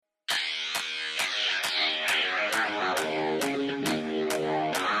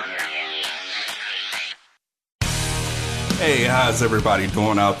Hey, how's everybody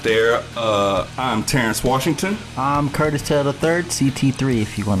doing out there? I'm Terrence Washington. I'm Curtis Taylor III, CT3,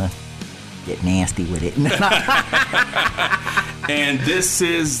 if you want to get nasty with it. And this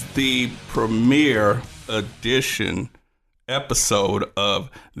is the premiere edition episode of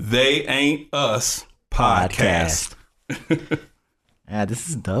They Ain't Us podcast. Yeah, this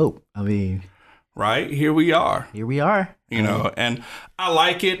is dope. I mean, right? Here we are. Here we are. You know, and I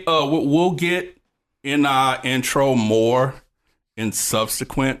like it. We'll get in our intro more in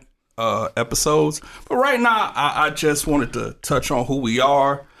subsequent episodes. But right now, I just wanted to touch on who we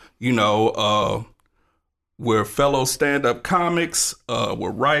are. You know, we're fellow stand-up comics.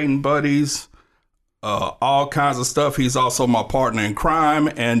 We're writing buddies. All kinds of stuff. He's also my partner in crime.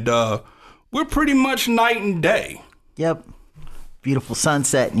 And we're pretty much night and day. Yep. Beautiful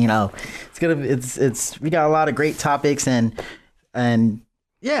sunset. You know, we got a lot of great topics and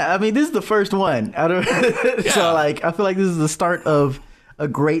yeah, I mean, this is the first one. So like, I feel like this is the start of a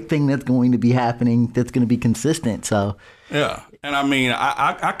great thing that's going to be happening. That's going to be consistent. So yeah, and I mean,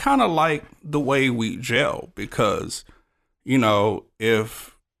 I kind of like the way we gel because, you know,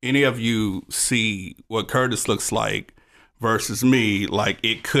 if any of you see what Curtis looks like versus me, like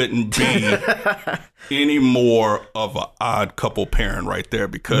it couldn't be any more of an odd couple pairing right there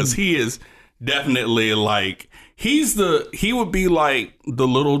because he is definitely like. He would be like the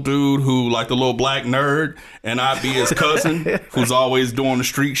little dude who, like the little black nerd, and I'd be his cousin who's always doing the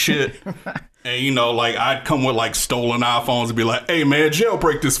street shit. And, you know, like I'd come with like stolen iPhones and be like, hey, man,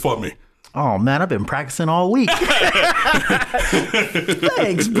 jailbreak this for me. Oh, man, I've been practicing all week.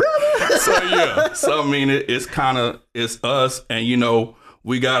 Thanks, brother. So, I mean, it's us. And, you know,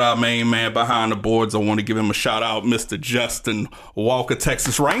 we got our main man behind the boards. I want to give him a shout out, Mr. Justin Walker,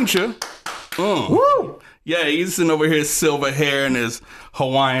 Texas Ranger. Woo! Yeah, he's sitting over here, silver hair and his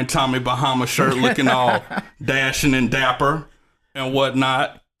Hawaiian Tommy Bahama shirt looking all dashing and dapper and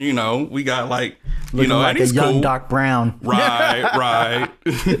whatnot. You know, we got like, looking you know, like and he's a young cool. Doc Brown. Right.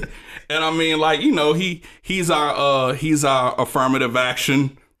 And I mean, like, you know, he's our affirmative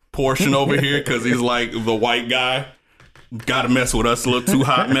action portion over here because he's like the white guy. Got to mess with us, little too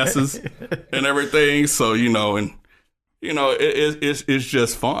hot messes and everything. So, you know, and you know, it's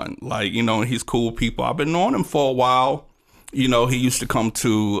just fun. Like, you know, he's cool people. I've been knowing him for a while. You know, he used to come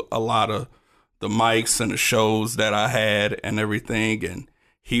to a lot of the mics and the shows that I had and everything. And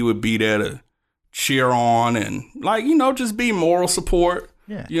he would be there to cheer on and, like, you know, just be moral support.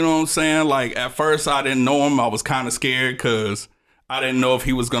 Yeah. You know what I'm saying? Like, at first I didn't know him. I was kind of scared because I didn't know if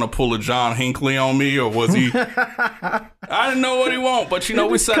he was going to pull a John Hinckley on me or was he... I didn't know what he want, but, you know,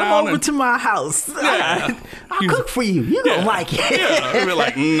 we sat down Come over to my house. Yeah. I'll cook for you. You're going to like it. Yeah, we're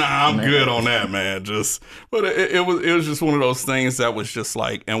like, nah, I'm good on that, man. But it was just one of those things that was just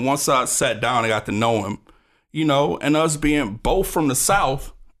like, and once I sat down, I got to know him, you know, and us being both from the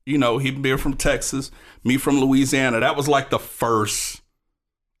South, you know, he being from Texas, me from Louisiana, that was like the first,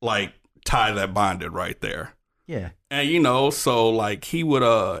 like, tie that bonded right there. Yeah. And, you know, so like he would,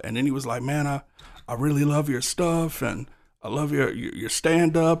 and then he was like, man, I really love your stuff and I love your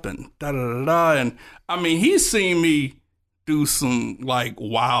stand up and da da da da. And I mean, he's seen me do some like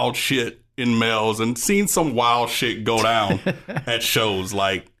wild shit in Mel's and seen some wild shit go down at shows.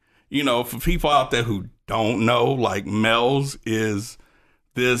 Like, you know, for people out there who don't know, like Mel's is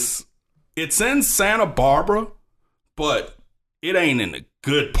it's in Santa Barbara, but it ain't in the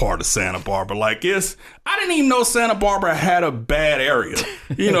good part of Santa Barbara. Like I didn't even know Santa Barbara had a bad area,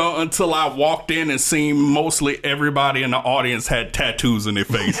 you know, until I walked in and seen mostly everybody in the audience had tattoos in their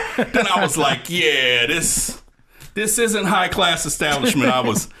face. Then I was like, yeah, this isn't high class establishment I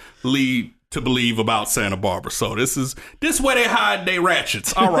was lead to believe about Santa Barbara. So this where they hide their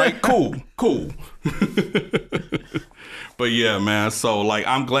ratchets. All right, cool. But yeah, man. So like,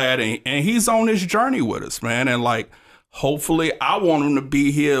 I'm glad and he's on this journey with us, man. And like, hopefully, I want him to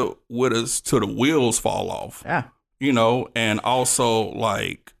be here with us till the wheels fall off. Yeah. You know, and also,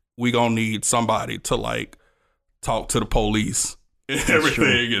 like, we gonna need somebody to, like, talk to the police and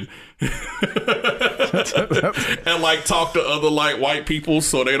everything. And, like, talk to other, like, white people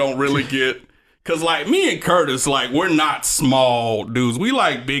so they don't really get... Because, like, me and Curtis, like, we're not small dudes. We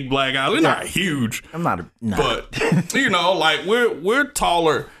like big black guys. We're not huge. I'm not no. But, you know, like, we're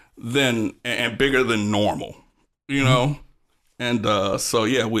taller than and bigger than normal. You know, and so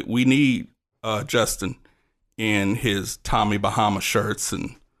yeah, we need Justin in his Tommy Bahama shirts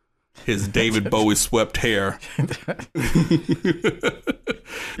and his David Bowie swept hair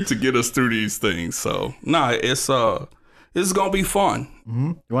to get us through these things. So it's this is gonna be fun.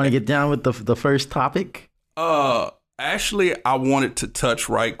 Mm-hmm. You want to get down with the first topic? Actually, I wanted to touch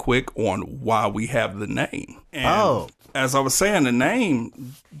right quick on why we have the name. And as I was saying, the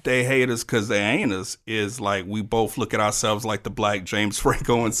name, They Hate Us Because They Ain't Us, is like we both look at ourselves like the Black James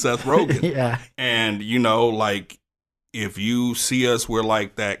Franco and Seth Rogen. Yeah. And, you know, like, if you see us, we're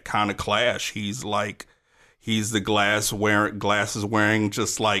like that kind of Clash. He's the glasses wearing,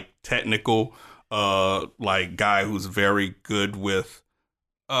 just like technical, like guy who's very good with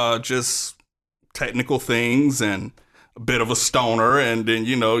just technical things and a bit of a stoner. And then,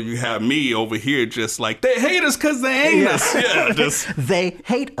 you know, you have me over here just like, they hate us because they ain't us. Yeah, just they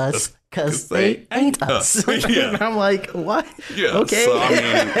hate us because they ain't us. Yeah. I'm like, what? Yeah. Okay. So, I mean,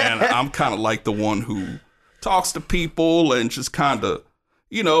 and I'm kind of like the one who talks to people and just kind of,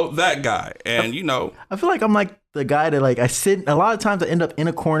 you know, that guy. And, you know, I feel like I'm like the guy that like I sit a lot of times I end up in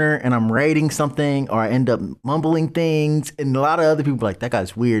a corner and I'm writing something or I end up mumbling things and a lot of other people are like, that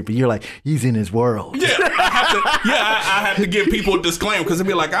guy's weird, but you're like, he's in his world. Yeah, I have to give people a disclaimer because they'd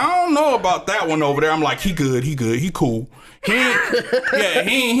be like, I don't know about that one over there. I'm like, he good, he cool. He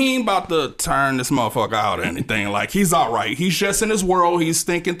ain't about to turn this motherfucker out or anything. Like, he's all right. He's just in his world. He's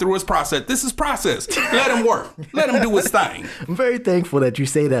thinking through his process. This is process. Let him work. Let him do his thing. I'm very thankful that you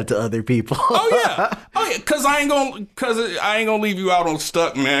say that to other people. Oh yeah. Because I ain't gonna leave you out on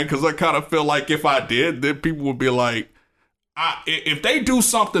stuck, man. Because I kind of feel like if I did, then people would be like, if they do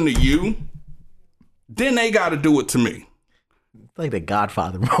something to you, then they got to do it to me. Like the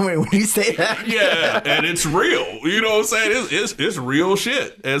Godfather moment when you say that. Yeah, and it's real. You know what I'm saying? It's real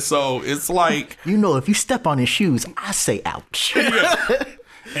shit. And so it's like, you know, if you step on his shoes, I say ouch. Yeah.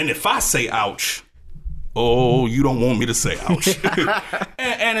 And if I say ouch, oh, you don't want me to say ouch.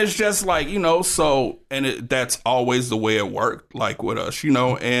 and it's just like, you know, so, and that's always the way it worked, like with us, you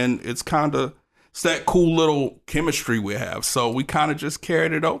know, and it's that cool little chemistry we have. So we kind of just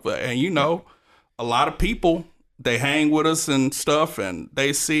carried it over. And, you know, a lot of people, they hang with us and stuff, and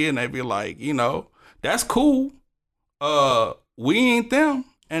they see and they be like, you know, that's cool. We ain't them,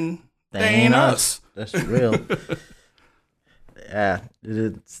 and they ain't us. That's real. Yeah,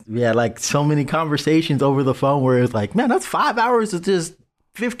 we had like so many conversations over the phone where it's like, man, that's 5 hours of just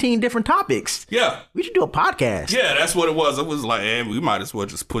 15 different topics. Yeah, we should do a podcast. Yeah, that's what it was. It was like, hey, we might as well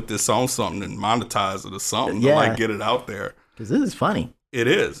just put this on something and monetize it or something to like get it out there. Because this is funny. It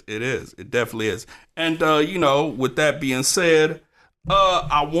is. It definitely is. And, you know, with that being said,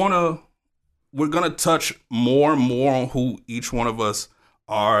 we're going to touch more and more on who each one of us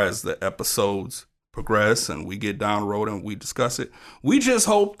are as the episodes progress and we get down the road and we discuss it. We just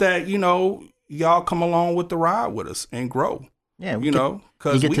hope that, you know, y'all come along with the ride with us and grow. Yeah.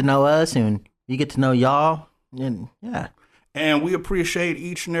 Because you get to know us and you get to know y'all. And yeah. And we appreciate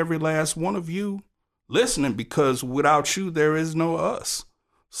each and every last one of you listening, because without you, there is no us.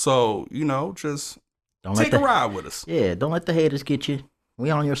 So, you know, just take a ride with us. Yeah, don't let the haters get you. We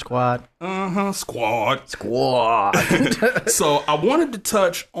on your squad. Squad. So I wanted to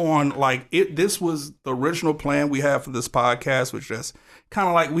touch on, like, this was the original plan we had for this podcast, which is kind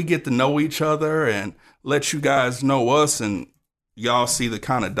of like we get to know each other and let you guys know us and y'all see the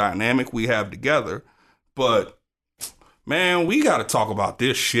kind of dynamic we have together. But man, we got to talk about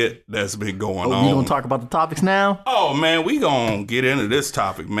this shit that's been going on. We gonna talk about the topics now? Oh, man, we gonna get into this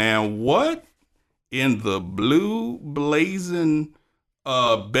topic, man. What in the blue blazing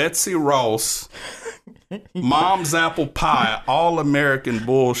Betsy Ross, mom's apple pie, all-American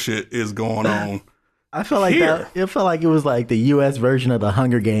bullshit is going on? I felt like it felt like it was like the U.S. version of the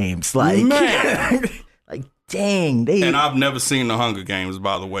Hunger Games. Like, man. Like, dang. And I've never seen the Hunger Games,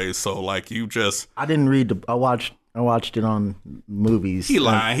 by the way, so, like, I didn't read I watched it on movies. He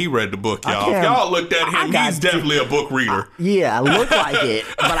lying. He read the book, y'all. If y'all looked at him, he's definitely a book reader. Yeah, I look like it,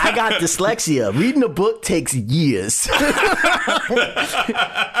 but I got dyslexia. Reading a book takes years.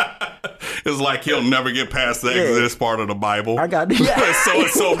 It's like he'll never get past the Exodus part of the Bible. I got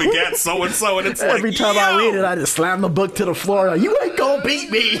so-and-so begat so-and-so, and it's every like, time I read it, I just slam the book to the floor. Like, you ain't gonna beat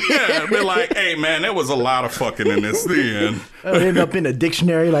me. Yeah, be like, hey, man, there was a lot of fucking in this then. I end up in a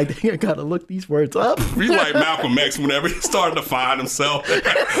dictionary, like, I gotta look these words up. Be like Malcolm X whenever he started to find himself.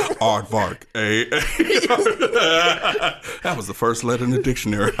 Aardvark, eh? That was the first letter in the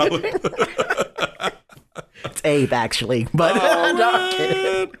dictionary. It's Abe, actually. But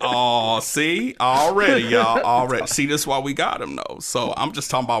see? Already, y'all. Already. See, this is why we got him, though. So I'm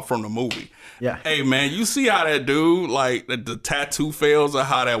just talking about from the movie. Yeah. Hey, man, you see how that dude, like, the tattoo fails, or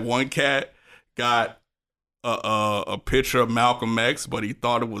how that one cat got a picture of Malcolm X, but he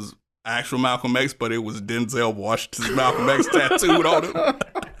thought it was actual Malcolm X, but it was Denzel Washington's Malcolm X tattooed on him.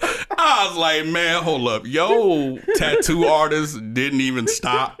 I was like, man, hold up. Yo, tattoo artist didn't even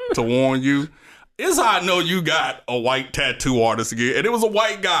stop to warn you. This is how I know you got a white tattoo artist again. And it was a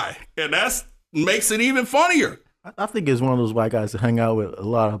white guy. And that's makes it even funnier. I think it's one of those white guys that hang out with a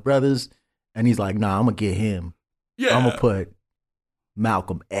lot of brothers, and he's like, nah, I'm going to get him. Yeah. I'm going to put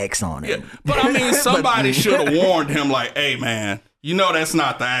Malcolm X on him. Yeah. But I mean, somebody should have warned him, like, hey, man, you know that's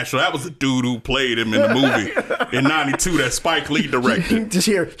not the actual. That was the dude who played him in the movie in 92 that Spike Lee directed. Just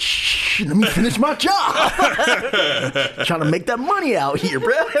here, shh, let me finish my job. Trying to make that money out here,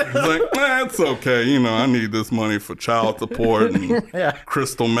 bro. He's like, it's okay. You know, I need this money for child support and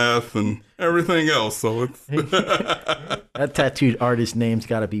crystal meth and everything else. So it's that tattooed artist name's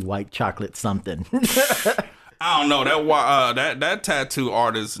got to be White Chocolate something. I don't know that tattoo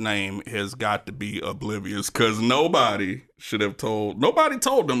artist's name has got to be oblivious because nobody told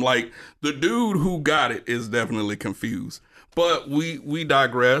them. Like the dude who got it is definitely confused. But we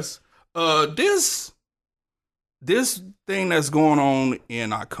digress. This thing that's going on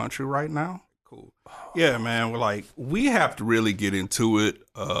in our country right now. Cool. Yeah, man. We have to really get into it.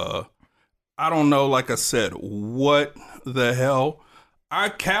 I don't know. Like I said, what the hell? Our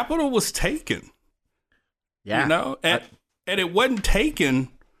capital was taken. Yeah. You know, and it wasn't taken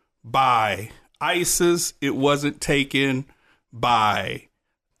by ISIS. It wasn't taken by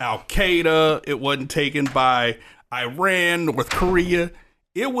Al Qaeda. It wasn't taken by Iran, North Korea.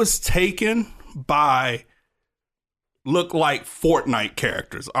 It was taken by look like Fortnite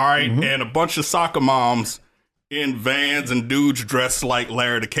characters. All right. Mm-hmm. And a bunch of soccer moms in vans and dudes dressed like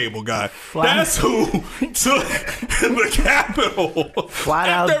Larry the Cable Guy. That's who took the Capitol.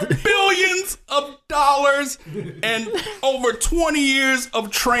 After billions of dollars and over 20 years of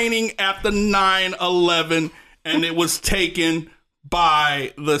training after 9/11, and it was taken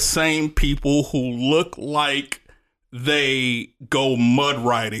by the same people who look like they go mud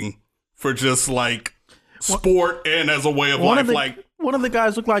riding for just like sport and as a way of life. One of the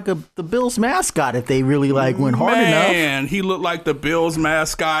guys looked like the Bills mascot if they really went hard enough. Man, he looked like the Bills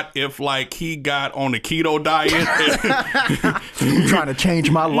mascot if he got on the keto diet. I'm trying to change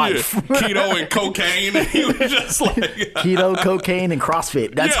my life. Yeah, keto and cocaine. He was just like keto, cocaine, and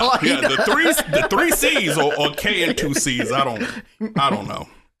CrossFit. That's all he does. The three C's or K and 2 C's. I don't know.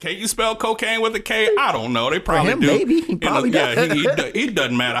 Can you spell cocaine with a K? I don't know. They probably do. Maybe. He probably does. Yeah, he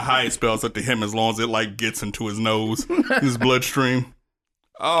doesn't matter how he spells it to him as long as it gets into his nose, his bloodstream.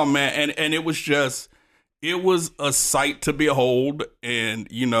 Oh, man. And it was a sight to behold. And,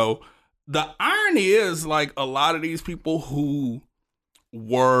 the irony is a lot of these people who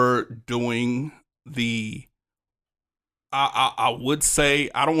were doing I would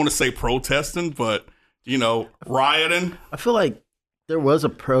say, I don't want to say protesting, but, rioting. I feel like there was a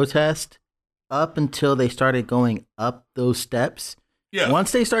protest up until they started going up those steps. Yeah.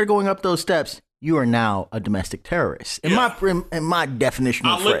 Once they started going up those steps, you are now a domestic terrorist. In my definition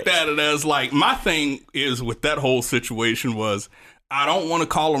of I looked at it as my thing is with that whole situation was I don't want to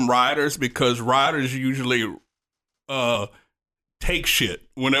call them rioters because rioters usually take shit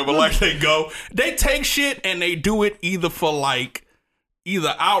whenever they go. They take shit and they do it either for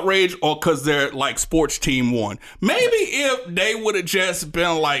either outrage or because their sports team won. Maybe if they would have just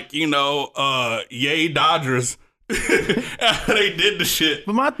been yay Dodgers after they did the shit.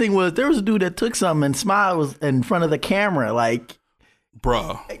 But my thing was there was a dude that took something and smiled in front of the camera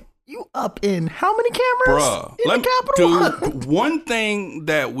bruh. You up in how many cameras? Bruh. In the Capitol? Dude, one thing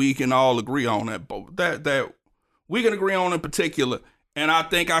that we can all agree on that we can agree on in particular. And I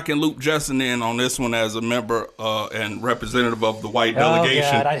think I can loop Justin in on this one as a member and representative of the white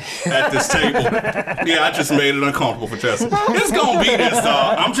delegation at this table. Yeah, I just made it uncomfortable for Justin. It's going to be this,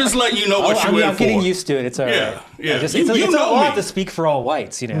 dog. I'm just letting you know what you're in for. I'm getting used to it. It's all right. Yeah. It's a lot to speak for all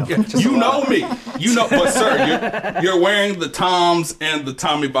whites, Yeah. You know me. But sir, you're wearing the Toms and the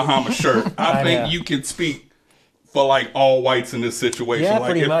Tommy Bahama shirt. I think you can speak for all whites in this situation. Yeah,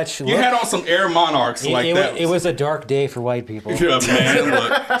 pretty much. You had on some Air Monarchs that. It was a dark day for white people. Yeah, man,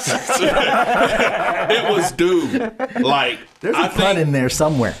 look. It was, dude, there's a pun in there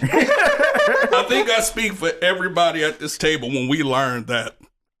somewhere. I think I speak for everybody at this table when we learned that,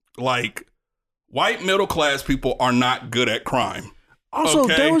 white middle class people are not good at crime. Also,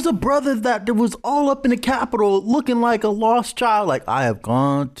 there was a brother that was all up in the Capitol looking like a lost child. I have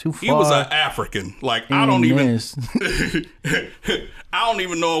gone too far. He was an African. I don't even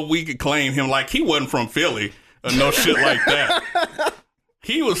know if we could claim him. He wasn't from Philly or no shit like that.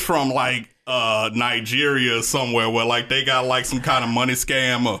 He was from Nigeria somewhere where they got some kind of money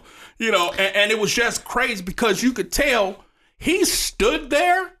scam or, and it was just crazy because you could tell he stood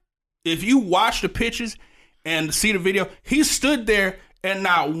there. If you watch the pictures and see the video, he stood there and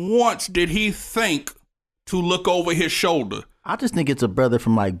not once did he think to look over his shoulder I just think it's a brother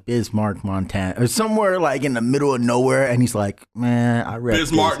from like Bismarck, Montana, or somewhere like in the middle of nowhere, and he's like, "Man, I read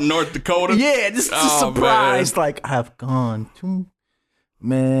Bismarck, this. North Dakota. Yeah, just Oh, surprised. Like I've gone to.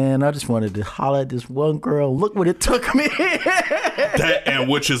 Man, I just wanted to holler at this one girl. Look what it took me. That, and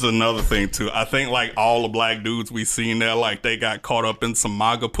which is another thing too. I think like all the black dudes we seen there, like they got caught up in some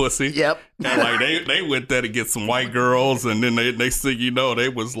MAGA pussy. Yep. And like they went there to get some white girls, and then they see, you know, they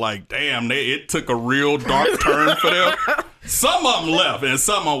was like, damn, it took a real dark turn for them. Some of them left, and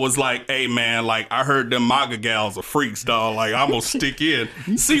some of them was like, hey man, like I heard them MAGA gals are freaks, dog. Like I'm gonna stick in,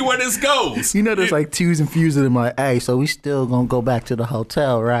 see where this goes. You know, there's like twos and fews of them. Like, hey, so we still gonna go back to the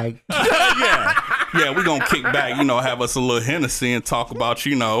hotel, right? Yeah, we gonna kick back, you know, have us a little Hennessy and talk about,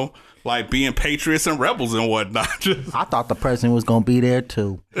 you know, like being patriots and rebels and whatnot. I thought the president was gonna be there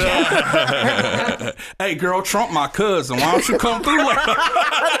too. Hey, girl, Trump, my cousin. Why don't you come through?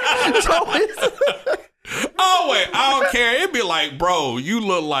 Oh wait, I don't care. It'd be like, bro, you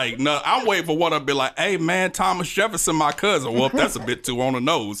look like no. I'm waiting for one to be like, hey man, Thomas Jefferson, my cousin. Well, that's a bit too on the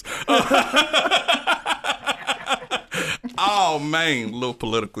nose. Oh man, little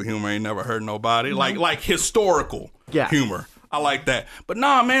political humor ain't never hurt nobody. Like historical humor. I like that. But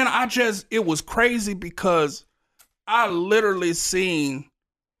nah, man, it was crazy because I literally seen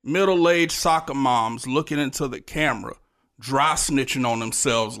middle-aged soccer moms looking into the camera, dry snitching on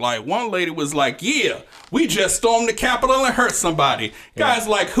themselves. Like one lady was like, yeah, we just stormed the Capitol and hurt somebody. Yeah. Guys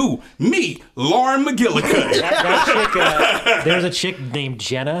like who? Me, Lauren McGillicuddy. that chick, there's a chick named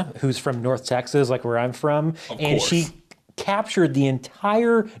Jenna who's from North Texas, like where I'm from. And she captured the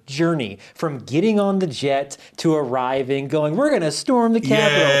entire journey from getting on the jet to arriving, going, we're going to storm the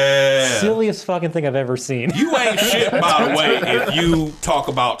Capitol. Yeah. Silliest fucking thing I've ever seen. You ain't shit, by the way, if you talk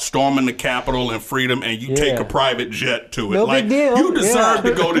about storming the Capitol and freedom and you take a private jet to it. No big deal. You deserve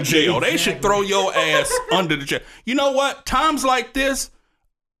to go to jail. They should throw your ass under the jail. You know what? Times like this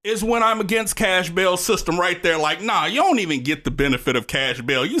is when I'm against cash bail system right there. Like, nah, you don't even get the benefit of cash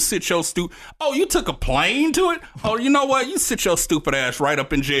bail. You sit your oh, you took a plane to it? Oh, you know what? You sit your stupid ass right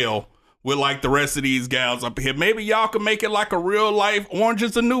up in jail with like the rest of these gals up here. Maybe y'all can make it like a real life Orange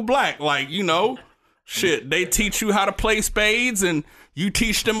is the New Black. Like, you know, shit, they teach you how to play spades and you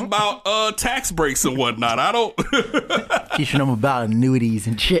teach them about tax breaks and whatnot. I don't teaching them about annuities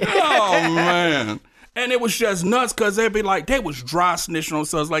and shit. Oh man. And it was just nuts because they'd be like, they was dry snitching on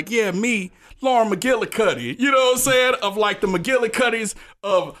themselves. Like, yeah, me, Lauren McGillicuddy. You know what I'm saying? Of like the McGillicuddys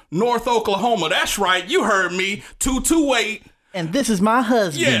of North Oklahoma. That's right. You heard me. 228. And this is my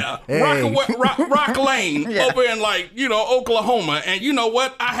husband. Yeah. Hey. Rock Lane over in like, you know, Oklahoma. And you know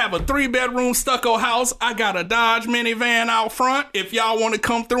what? I have a 3-bedroom stucco house. I got a Dodge minivan out front. If y'all want to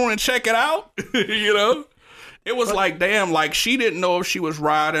come through and check it out, you know? It was like, damn, like she didn't know if she was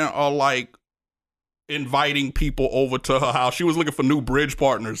riding or like inviting people over to her house. She was looking for new bridge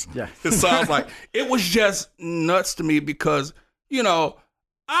partners. Yeah. It sounds like it was just nuts to me because, you know,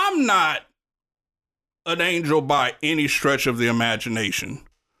 I'm not an angel by any stretch of the imagination,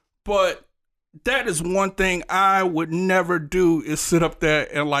 but that is one thing I would never do is sit up there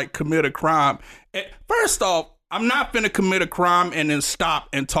and like commit a crime. And first off, I'm not finna commit a crime and then stop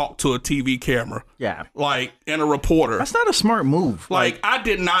and talk to a TV camera. Yeah. Like, and a reporter. That's not a smart move. Like I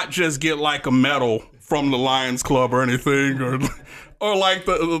did not just get like a medal from the Lions Club or anything or like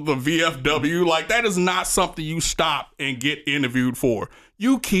the VFW. Like that is not something you stop and get interviewed for.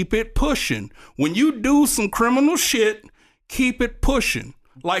 You keep it pushing. When you do some criminal shit, keep it pushing.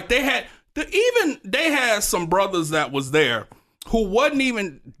 Like they had some brothers that was there who wasn't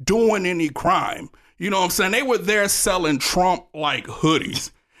even doing any crime. You know what I'm saying? They were there selling Trump like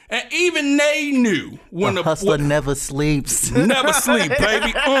hoodies. And even they knew when the hustler never sleeps. Never sleep,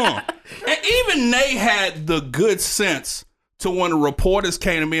 baby. And even they had the good sense to when the reporters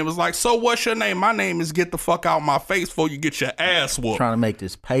came to me and was like, so what's your name? My name is Get the Fuck Out My Face before you get your ass whooped. Trying to make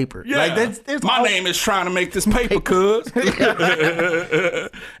this paper. Yeah. Like my name is trying to make this paper, cuz.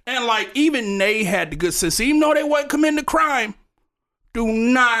 And like even they had the good sense, even though they wasn't committing the crime, do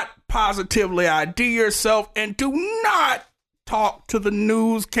not positively ID yourself and do not talk to the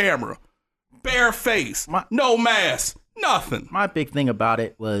news camera. Bare face, no mask, nothing. My big thing about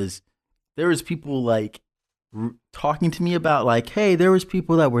it was there was people like talking to me about like, hey, there was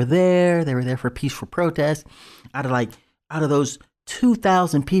people that were there. They were there for peaceful protest. Out of those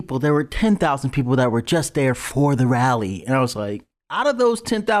 2,000 people, there were 10,000 people that were just there for the rally. And I was like, out of those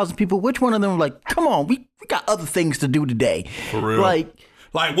 10,000 people, which one of them were like, come on, we got other things to do today. For real.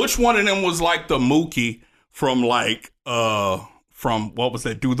 Like which one of them was like the Mookie from like from what was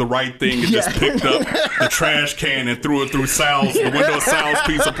that? Do the Right Thing and just picked up the trash can and threw it through the window of Sal's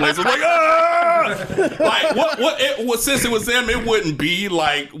Pizza Place. I was like, ah! Like since it was them, it wouldn't be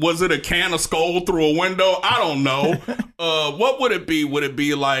like, was it a can of Skol through a window? I don't know. What would it be? Would it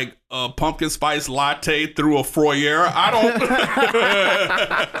be like a pumpkin spice latte through a foyer? I don't.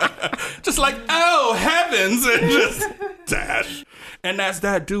 Just like, oh heavens, and just dash. And that's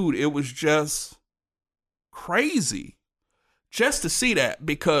that dude. It was just crazy just to see that,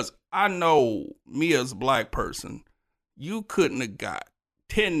 because I know me as a black person, you couldn't have got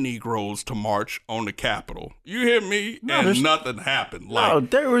 10 Negroes to march on the Capitol. You hear me? And nothing happened.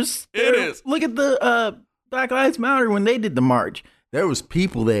 Like, no, look at the Black Lives Matter when they did the march. There was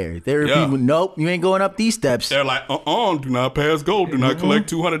people there. There were people, nope, you ain't going up these steps. They're like, do not pass go. Do not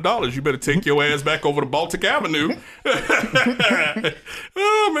collect $200. You better take your ass back over to Baltic Avenue.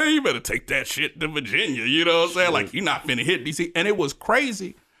 Oh, man, you better take that shit to Virginia. You know what I'm saying? Like, you're not finna hit D.C. And it was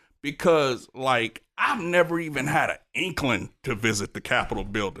crazy because, like, I've never even had an inkling to visit the Capitol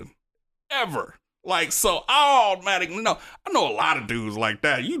building. Ever. Like, so I automatically know. I know a lot of dudes like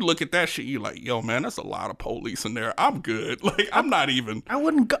that. You look at that shit, you like, yo, man, that's a lot of police in there. I'm good. Like, I'm not even. I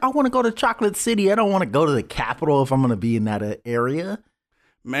want to go to Chocolate City. I don't want to go to the Capitol if I'm going to be in that area.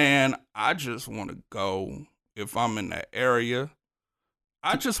 Man, I just want to go if I'm in that area.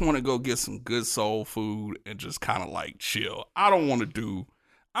 I just want to go get some good soul food and just kind of like chill. I'm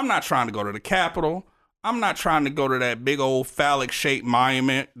not trying to go to the Capitol. I'm not trying to go to that big old phallic shaped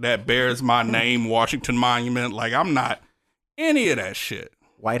monument that bears my name, Washington Monument. Like, I'm not any of that shit.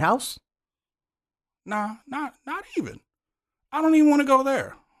 White House? Nah, not even. I don't even want to go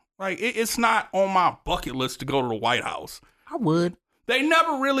there. Like, it's not on my bucket list to go to the White House. I would. They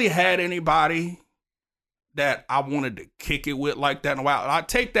never really had anybody that I wanted to kick it with like that in a while. I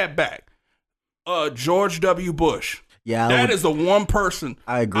take that back. George W. Bush. Yeah, that is the one person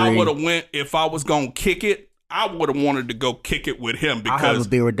I agree. I would have went if I was gonna kick it. I would have wanted to go kick it with him because I have a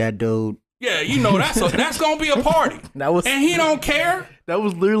beer with that dude. Yeah, you know that's gonna be a party. And he don't care. That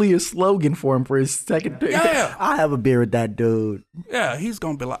was literally a slogan for him for his second day. Yeah, I have a beer with that dude. Yeah, he's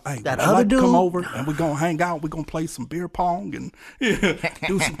gonna be like, hey, that other dude, come over and we're gonna hang out. We're gonna play some beer pong and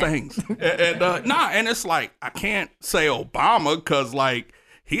do some things. And it's like I can't say Obama because like.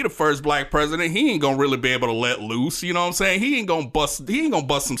 He the first black president. He ain't gonna really be able to let loose. You know what I'm saying? He ain't gonna bust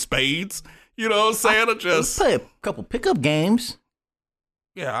some spades. You know what I'm saying? Play a couple pickup games.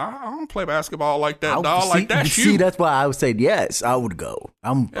 Yeah, I don't play basketball like that, dog. Like that's you. See, that's why I would say yes. I would go.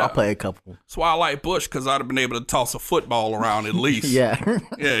 I'll play a couple. That's why I like Bush because I'd have been able to toss a football around at least. Yeah,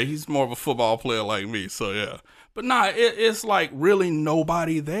 yeah. He's more of a football player like me. So yeah, but nah, it's like really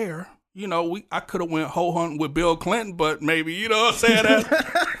nobody there. You know, I could have went hoe hunting with Bill Clinton, but maybe, you know what I'm saying?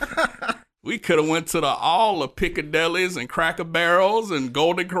 We could have went to all the Piccadillys and Cracker Barrels and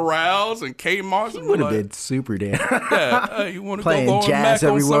Golden Corrals and Kmart's. He would have been super damn. Yeah, you want to go and mac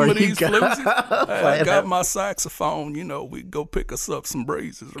on some of these floozies? I got my saxophone. You know, we go pick us up some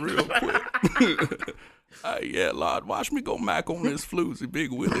breezes real quick. Yeah, Lord, watch me go mac on this floozy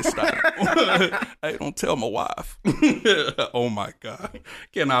Big Willie style. Hey, don't tell my wife. Oh my God.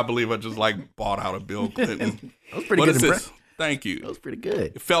 Cannot believe I just like bought out a Bill Clinton. That was pretty good. This? Thank you. That was pretty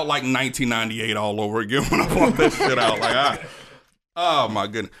good. It felt like 1998 all over again when I bought that shit out. Like, oh my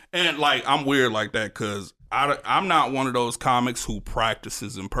goodness. And like, I'm weird like that because I'm not one of those comics who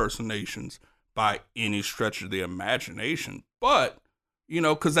practices impersonations by any stretch of the imagination. But you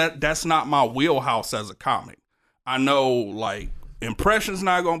know, because that's not my wheelhouse as a comic. I know, like, impressions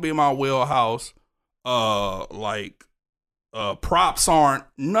not going to be my wheelhouse. Props aren't.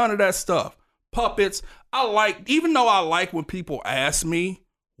 None of that stuff. Puppets. Even though I like when people ask me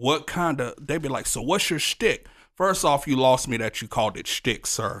what kind of, they be like, so what's your shtick? First off, you lost me that you called it shtick,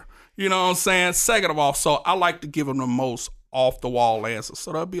 sir. You know what I'm saying? Second of all, so I like to give them the most off-the-wall answer.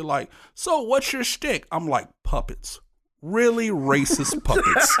 So they'll be like, so what's your shtick? I'm like, puppets. Really racist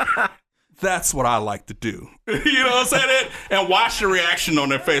puppets. That's what I like to do. You know what I'm saying? And watch the reaction on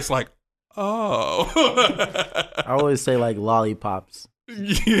their face like, oh. I always say like lollipops.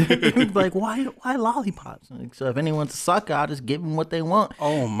 Like, why lollipops? Like, so if anyone's a sucker, I'll just give them what they want.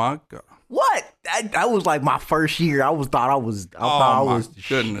 Oh my God. What? That was like my first year. I thought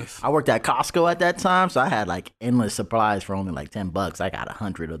goodness. I worked at Costco at that time, so I had like endless supplies for only like $10. I got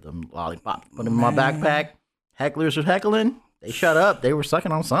 100 of them lollipops. Put them in my backpack. Hecklers were heckling. They shut up. They were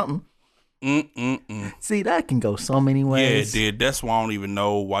sucking on something. See, that can go so many ways. Yeah, it did. That's why I don't even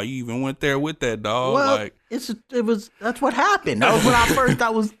know why you even went there with that, dog. Well, like, that's what happened. That was when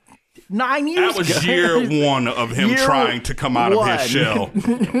that was 9 years ago. That was year one of him trying to come out of his shell.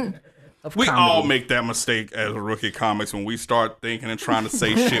 We all make that mistake as rookie comics when we start thinking and trying to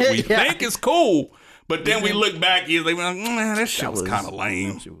say shit we think is cool. But then we look back, like, that shit was kind of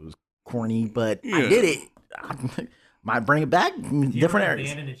lame. It was corny, but I did it. I might bring it back. Different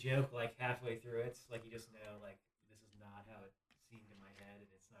areas. Abandon a joke like halfway through it, like you just know, like this is not how it seemed in my head, and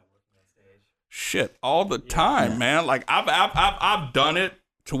it's not working on stage. Shit, all the time, man. Like I've done it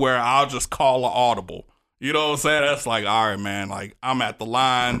to where I'll just call an audible. You know what I'm saying? That's like, all right, man. Like I'm at the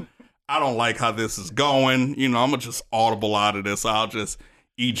line. I don't like how this is going. You know, I'm gonna just audible out of this. I'll just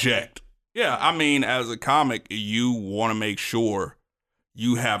eject. Yeah, I mean, as a comic, you want to make sure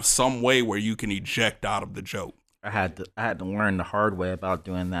you have some way where you can eject out of the joke. I had to learn the hard way about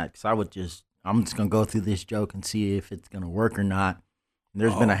doing that because I'm just gonna go through this joke and see if it's gonna work or not. And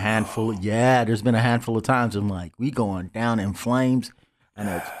there's been a handful of times I'm like, we going down in flames, and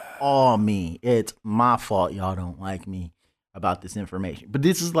it's all me. It's my fault y'all don't like me about this information. But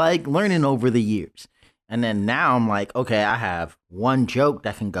this is like learning over the years. And then now I'm like, okay, I have one joke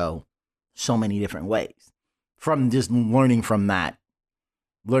that can go so many different ways from just learning from that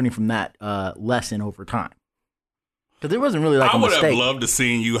lesson over time. Because there wasn't really like a mistake. I would have loved to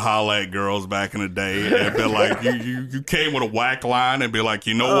seen you holler at girls back in the day and be like, you came with a whack line and be like,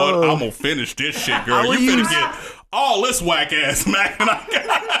 you know what? I'm going to finish this shit, girl. You finna get all this whack ass smack.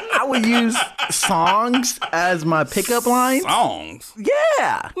 I would use songs as my pickup lines. Songs?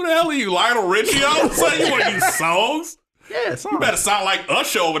 Yeah. Who the hell are you, Lionel Richie? So you want to use songs? Yeah, songs. You better sound like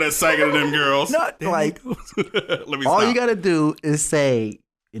Usher over there singing to them girls. Not like, all you got to do is say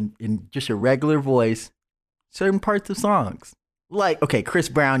in just a regular voice certain parts of songs. Like, okay, Chris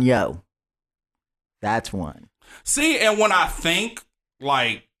Brown, Yo. That's one. See, and when I think,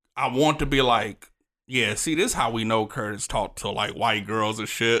 like, I want to be like, yeah, see, this is how we know Curtis talked to, like, white girls and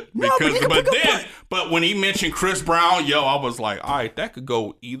shit. Because, but when he mentioned Chris Brown, Yo, I was like, all right, that could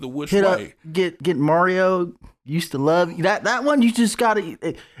go either which way. Get Mario, Used to Love You. That one, you just got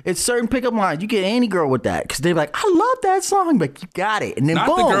to, it's certain pickup lines. You get any girl with that. Because they're like, I love that song, but you got it. And then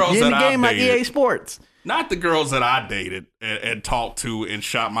boom, you're in the game like EA Sports. Not the girls that I dated and talked to and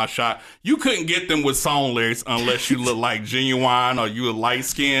shot my shot. You couldn't get them with song lyrics unless you look like Genuine or you were light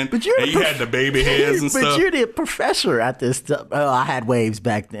skinned and you had the baby hairs and stuff. But you're the professor at this stuff. Oh, I had waves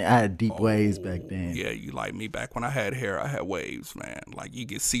back then. I had deep waves back then. Yeah, you like me back when I had hair. I had waves, man. Like you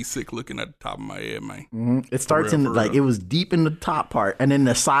get seasick looking at the top of my head, man. Mm-hmm. It starts it was deep in the top part, and then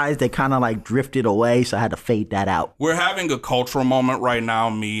the sides they kind of like drifted away, so I had to fade that out. We're having a cultural moment right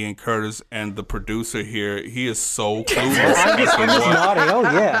now. Me and Curtis and the producer here. He is so clueless. I'm just nodding. Oh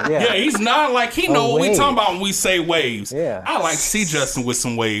yeah. Yeah, he's not like he know what we talking about when we say waves. Yeah. I like to see Justin with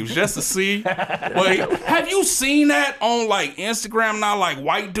some waves just to see. But have you seen that on like Instagram now? Like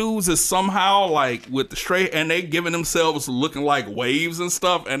white dudes is somehow like with the straight and they giving themselves looking like waves and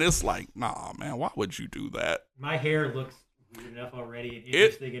stuff, and it's like, nah, man, why would you do that? My hair looks weird enough already and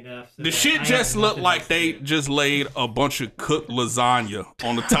interesting enough. So the shit just looked like they just laid a bunch of cooked lasagna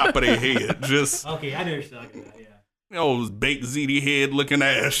on the top of their head. Just okay, I know what you're talking about. Yeah, you know, baked ziti head looking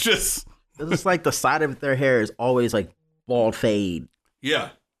ass. Just it's like the side of their hair is always like bald fade.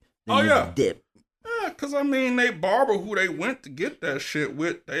 Yeah. Then dip. Yeah, because I mean, they barber who they went to get that shit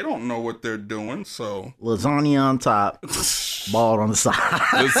with, they don't know what they're doing. So lasagna on top, bald on the side.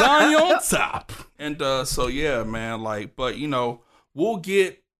 Lasagna on top. And so yeah, man, like, but you know,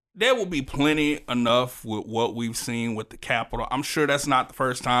 there will be plenty enough with what we've seen with the Capitol. I'm sure that's not the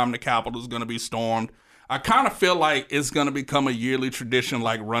first time the Capitol is going to be stormed. I kind of feel like it's going to become a yearly tradition,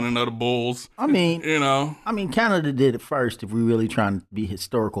 like running of the bulls. I mean, you know, Canada did it first. If we're really trying to be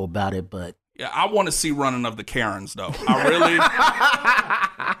historical about it, but yeah, I want to see running of the Karens though. I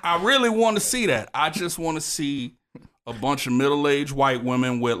really want to see that. I just want to see a bunch of middle-aged white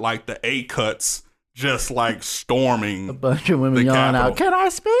women with like the A cuts. Just like storming. A bunch of women yelling out, "Can I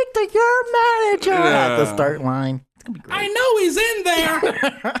speak to your manager?" At the start line. It's gonna be great. I know he's in there.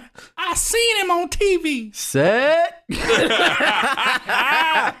 I seen him on TV. Set.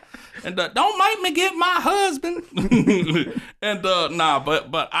 And don't make me get my husband. And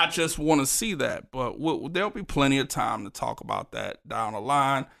but I just want to see that. But there'll be plenty of time to talk about that down the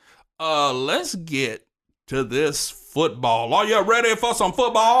line. Let's get to this football. Are you ready for some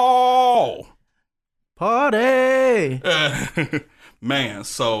football? Party! Man,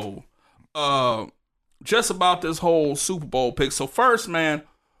 so just about this whole Super Bowl pick. So first, man,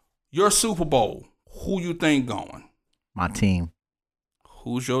 your Super Bowl, who you think going? My team.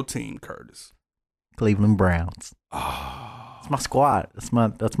 Who's your team, Curtis? Cleveland Browns. Oh. It's my squad. That's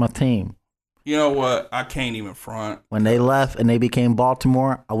my team. You know what? I can't even front. When they left and they became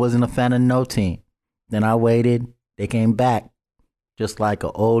Baltimore, I wasn't a fan of no team. Then I waited. They came back. Just like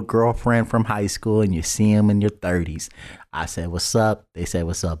an old girlfriend from high school and you see them in your 30s. I said, what's up? They said,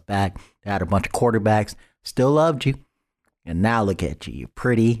 what's up back? They had a bunch of quarterbacks. Still loved you. And now look at you. You're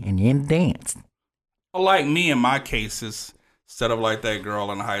pretty and you dance. Like me in my cases, instead of like that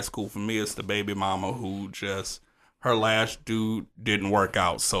girl in high school, for me, it's the baby mama who just, her last dude didn't work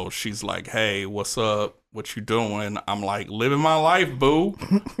out. So she's like, hey, what's up? What you doing? I'm like, living my life, boo.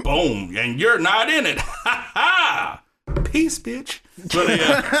 Boom. And you're not in it. Ha ha. Peace, bitch. But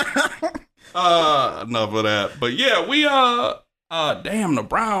yeah. Enough of that. But yeah, we damn, the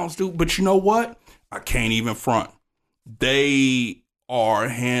Browns, dude. But you know what? I can't even front. They are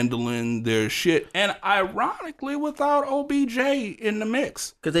handling their shit, and ironically, without OBJ in the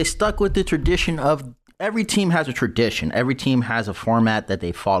mix, because they stuck with the tradition of every team has a tradition. Every team has a format that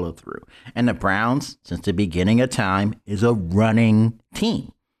they follow through, and the Browns, since the beginning of time, is a running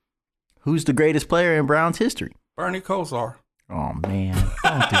team. Who's the greatest player in Browns history? Bernie Kosar. Oh man,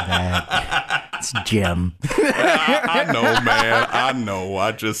 don't do that. It's Jim. I know, man. I know.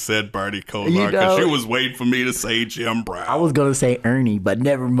 I just said Bernie Kosar because you was waiting for me to say Jim Brown. I was gonna say Ernie, but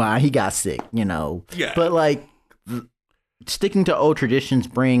never mind. He got sick, you know. Yeah. But like sticking to old traditions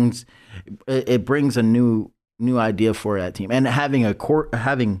brings a new idea for that team, and having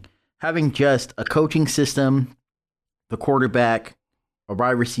just a coaching system, the quarterback, a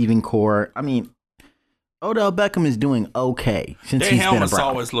wide receiving core. I mean, Odell Beckham is doing okay since he's been a Brown. Their helmets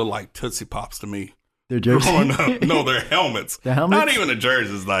always look like Tootsie Pops to me. Their jerseys? No, their helmets. The helmets? Not even the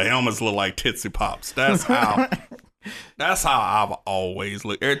jerseys. The helmets look like Tootsie Pops. That's how I've always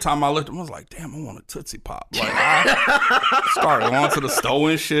looked. Every time I looked at them, I was like, damn, I want a Tootsie Pop. Like, I started going to the store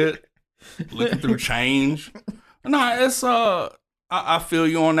and shit, looking through change. No, it's, I feel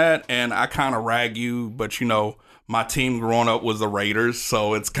you on that, and I kind of rag you, but you know, my team growing up was the Raiders,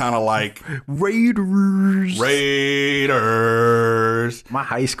 so it's kind of like Raiders. My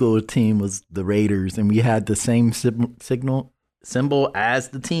high school team was the Raiders, and we had the same symbol as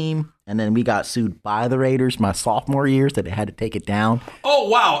the team, and then we got sued by the Raiders my sophomore year, so they had to take it down. Oh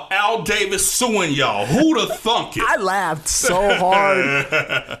wow, Al Davis suing y'all. Who'd have thunk it? I laughed so hard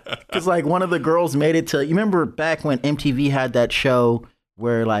because like one of the girls made it to. You remember back when MTV had that show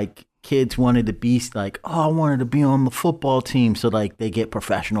where like kids wanted to be like, oh, I wanted to be on the football team. So like they get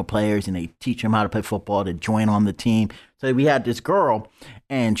professional players and they teach them how to play football to join on the team. So we had this girl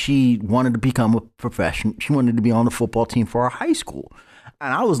and she wanted to become a professional. She wanted to be on the football team for our high school.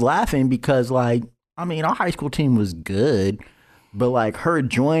 And I was laughing because like, I mean, our high school team was good, but like her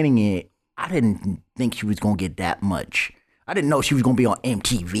joining it, I didn't think she was going to get that much. I didn't know she was going to be on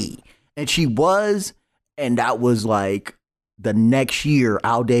MTV. And she was, and that was like, the next year,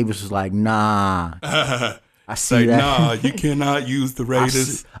 Al Davis was like, nah. I see like, that. Nah, you cannot use the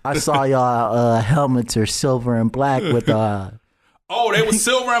Raiders. I saw y'all helmets are silver and black with Oh, they were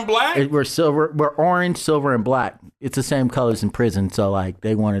silver and black? We're orange, silver, and black. It's the same colors in prison, so like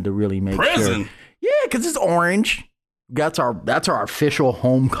they wanted to really make prison? Sure. Yeah, because it's orange. That's our official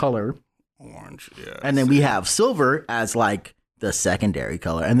home color. Orange, yeah. And then we have silver as like the secondary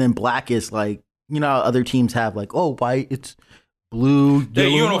color. And then black is like, you know, other teams have like, oh, white, it's blue. Their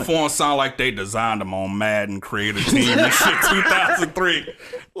uniforms sound like they designed them on Madden, created team and shit 2003.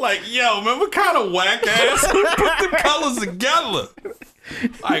 Like, yo, man, what kind of whack ass put the colors together?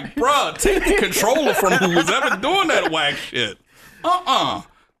 Like, bruh, take the controller from who was ever doing that whack shit. Yeah.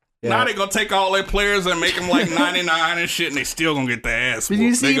 Now they gonna take all their players and make them like 99 and shit, and they still gonna get their ass. But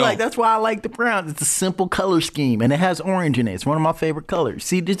you see, like that's why I like the Browns. It's a simple color scheme, and it has orange in it. It's one of my favorite colors.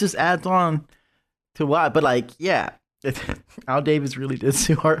 See, this just adds on to why. But like, yeah, Al Davis really did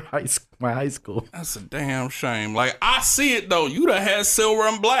sue my high school. That's a damn shame. Like I see it though. You done had silver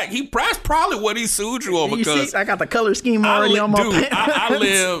and black. That's probably what he sued you over. Because see, I got the color scheme already on my pants. I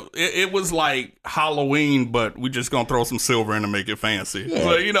live. It was like Halloween, but we just gonna throw some silver in to make it fancy. Yeah.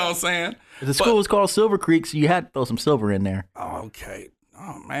 So, you know what I'm saying? The school was called Silver Creek, so you had to throw some silver in there. Oh, okay.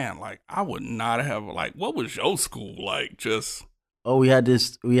 Oh man, like I would not have like. What was your school like? Just. Oh, we had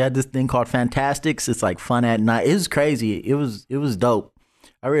this thing called Fantastics. It's like fun at night. It was crazy. It was dope.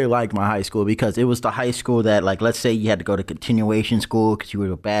 I really liked my high school because it was the high school that, like, let's say you had to go to continuation school because you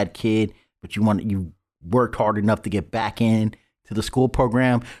were a bad kid, but you worked hard enough to get back in to the school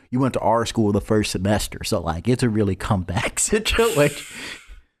program. You went to our school the first semester. So like, it's a really comeback situation.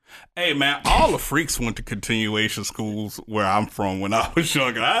 Hey, man, all the freaks went to continuation schools where I'm from when I was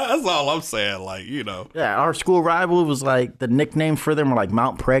younger. That's all I'm saying. Like, you know. Yeah, our school rival was like, the nickname for them were like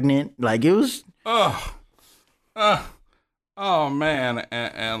Mount Pregnant. Like, it was. Oh, man.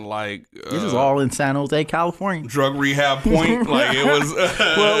 And like. This is all in San Jose, California. Drug rehab point. Like, it was.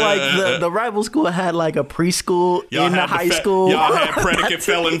 Well, like, the rival school had like a preschool in the high school. Y'all had predicate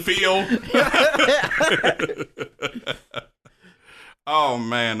felon field. Oh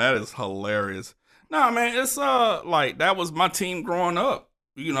man, that is hilarious. Nah, man, it's like that was my team growing up.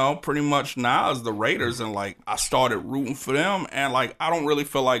 You know, pretty much now is the Raiders, and like I started rooting for them, and like I don't really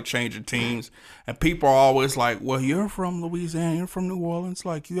feel like changing teams. And people are always like, "Well, you're from Louisiana, you're from New Orleans,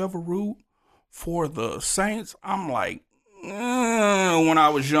 like you ever root for the Saints?" I'm like, when I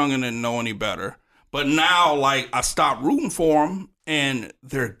was young and didn't know any better, but now like I stopped rooting for them, and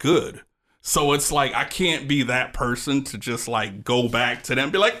they're good. So it's like I can't be that person to just like go back to them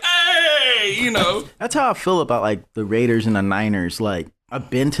and be like, "Hey," you know. That's how I feel about like the Raiders and the Niners. Like I've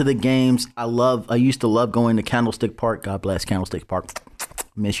been to the games. I used to love going to Candlestick Park. God bless Candlestick Park.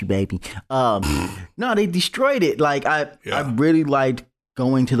 Miss you, baby. No, they destroyed it. Like I really liked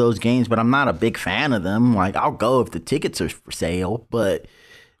going to those games, but I'm not a big fan of them. Like I'll go if the tickets are for sale, but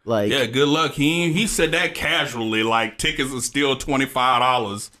like yeah, good luck. He said that casually. Like tickets are still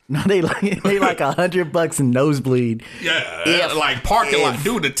 $25. no, they like $100 in nosebleed. Yeah, like parking lot,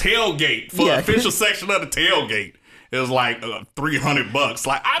 dude. The tailgate for the official section of the tailgate is like $300.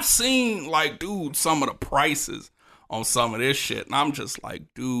 Like I've seen like, dude, some of the prices on some of this shit, and I'm just like,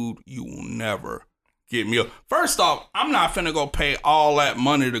 dude, you will never get me. First off, I'm not finna go pay all that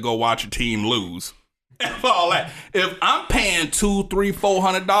money to go watch a team lose. All that. If I'm paying $200,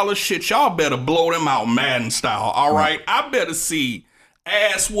 $300, $400, shit, y'all better blow them out Madden style. All right, I better see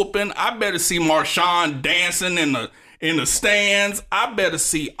ass whooping. I better see Marshawn dancing in the stands. I better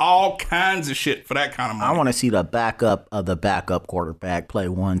see all kinds of shit for that kind of money. I want to see the backup of the backup quarterback play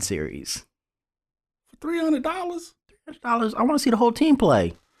one series. $300. $300. I want to see the whole team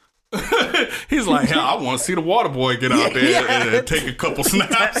play. He's like, hell, I want to see the water boy get out there and take a couple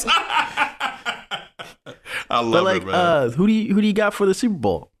snaps. I love it, man. Who do you got for the Super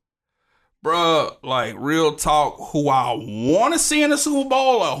Bowl? Bruh, like real talk, who I want to see in the Super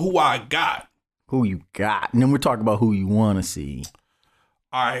Bowl or who I got? Who you got? And then we're talking about who you want to see.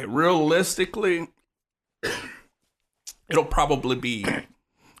 All right, realistically, it'll probably be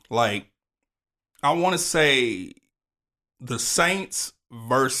like, I want to say the Saints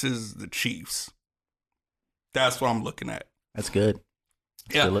versus the Chiefs. That's what I'm looking at. That's good.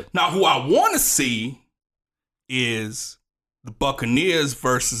 Yeah. Now, who I want to see is the Buccaneers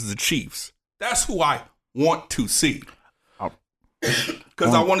versus the Chiefs. That's who I want to see.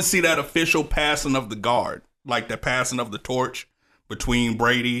 Because I want to see that official passing of the guard, like the passing of the torch between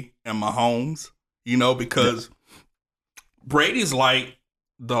Brady and Mahomes, you know, because Brady's like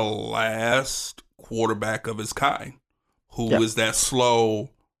the last quarterback of his kind, who is that slow,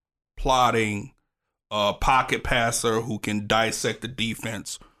 plodding, pocket passer who can dissect the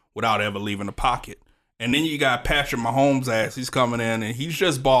defense without ever leaving the pocket. And then you got Patrick Mahomes' ass. He's coming in and he's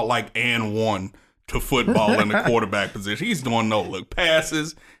just bought like one to football in the quarterback position. He's doing no-look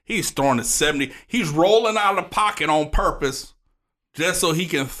passes. He's throwing it 70. He's rolling out of the pocket on purpose just so he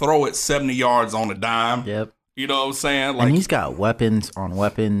can throw it 70 yards on a dime. Yep. You know what I'm saying? Like, and he's got weapons on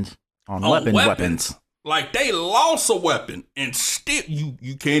weapons on weapons. Like they lost a weapon and still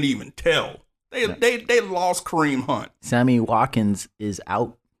you can't even tell. They lost Kareem Hunt. Sammy Watkins is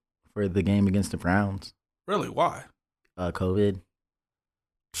out for the game against the Browns. Really? Why? COVID.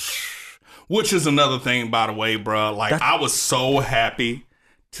 Which is another thing, by the way, bro. Like I was so happy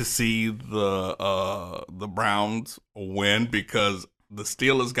to see the Browns win because the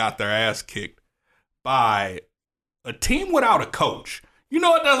Steelers got their ass kicked by a team without a coach. You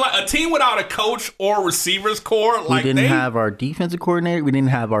know what that's like? A team without a coach or receivers core. Like we didn't have our defensive coordinator. We didn't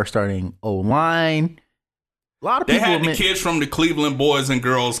have our starting O-line. A lot of people had the kids from the Cleveland Boys and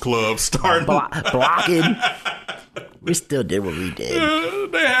Girls Club starting blocking. We still did what we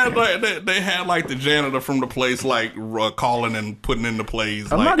did. They had like the janitor from the place like calling and putting in the plays.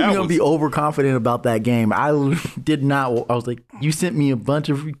 I'm like, not even gonna be overconfident about that game. I did not. I was like, you sent me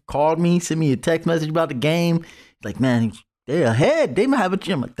called me, sent me a text message about the game. Like, man, they're ahead. They might have a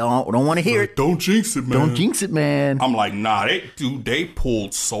gym. Like, don't want to hear it. Don't jinx it, man. Don't jinx it, man. I'm like, nah, they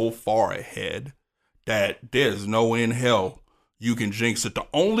pulled so far ahead that there's no way in hell you can jinx it. The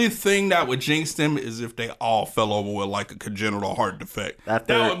only thing that would jinx them is if they all fell over with like a congenital heart defect. That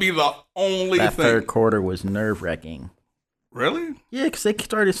would be the only thing. That third quarter was nerve-wracking. Really? Yeah, because they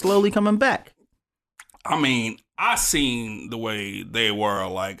started slowly coming back. I mean, I seen the way they were.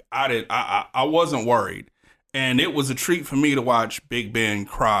 Like, I wasn't worried. And it was a treat for me to watch Big Ben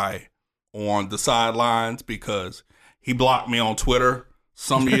cry on the sidelines because he blocked me on Twitter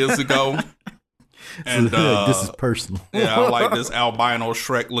some years ago. And this is personal. Yeah, I like this albino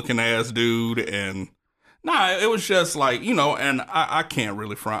Shrek looking ass dude. And it was just like, you know, and I can't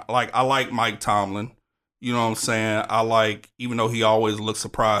really front. Like, I like Mike Tomlin. You know what I'm saying? I like, even though he always looks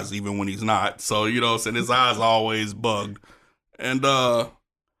surprised even when he's not. So, you know what I'm saying? His eyes always bugged. And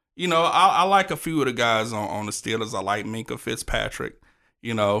you know, I like a few of the guys on the Steelers. I like Minkah Fitzpatrick,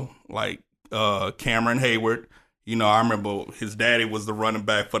 you know, like Cameron Hayward. You know, I remember his daddy was the running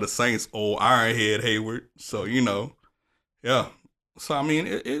back for the Saints, old Ironhead Hayward. So, you know, yeah. So I mean,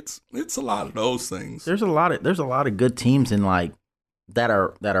 it's a lot of those things. There's a lot of good teams in like that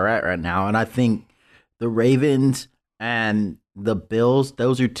are at right now, and I think the Ravens and the Bills,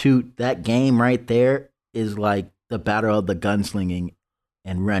 those are two. That game right there is like the battle of the gunslinging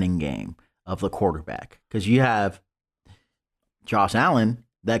and running game of the quarterback, because you have Josh Allen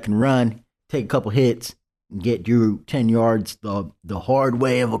that can run, take a couple hits, get you 10 yards the hard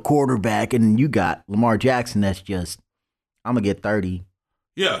way of a quarterback, and you got Lamar Jackson that's just, I'm gonna get 30.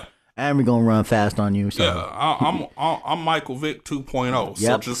 Yeah. And we're gonna run fast on you. So yeah, I'm Michael Vick 2.0.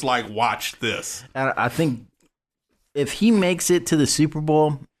 So just like watch this. And I think if he makes it to the Super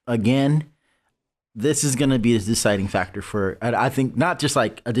Bowl again, this is gonna be a deciding factor for. I think not just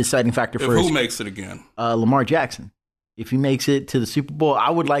like a deciding factor for who makes it again. Lamar Jackson. If he makes it to the Super Bowl, I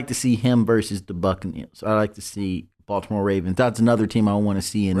would like to see him versus the Buccaneers. I like to see Baltimore Ravens. That's another team I want to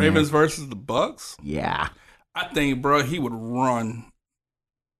see in Ravens there. versus the Bucs. Yeah, I think, bro, he would run.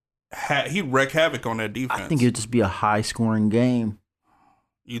 He'd wreak havoc on that defense. I think it'd just be a high-scoring game.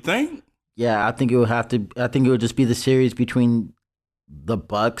 You think? Yeah, I think it would have to. I think it would just be the series between the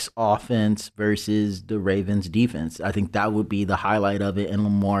Bucs offense versus the Ravens defense. I think that would be the highlight of it, and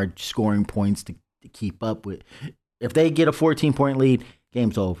Lamar scoring points to keep up with. If they get a 14-point lead,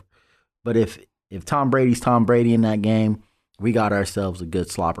 game's over. But if Tom Brady's Tom Brady in that game, we got ourselves a good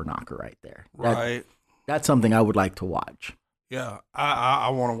slobber knocker right there. Right. That's something I would like to watch. Yeah, I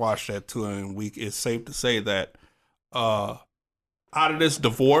want to watch that too. And it's safe to say that out of this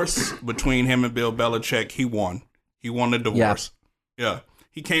divorce between him and Bill Belichick, he won. He won the divorce. Yeah.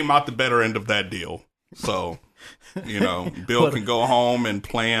 He came out the better end of that deal. So, you know, Bill can go home and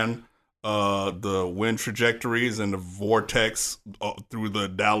plan the win trajectories and the vortex through the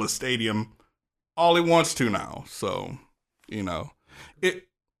Dallas Stadium all he wants to now. So, you know,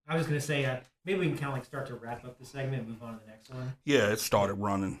 I was going to say, maybe we can kind of like start to wrap up the segment and move on to the next one. Yeah, it started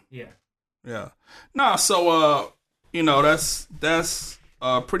running. Yeah. Nah, so you know, that's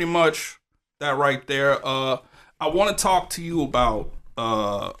pretty much that right there. I want to talk to you about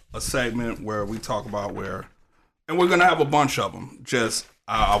a segment where we talk about and we're gonna have a bunch of them. Just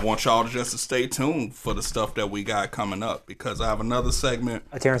I want y'all to just stay tuned for the stuff that we got coming up, because I have another segment.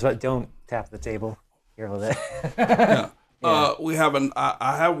 Terrence, but don't tap the table here a little bit. Yeah. We have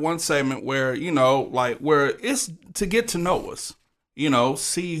I have one segment where, you know, like where it's to get to know us, you know,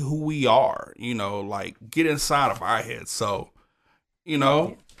 see who we are, you know, like get inside of our heads. So, you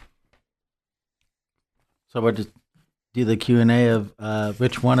know. So we'll just do the Q&A of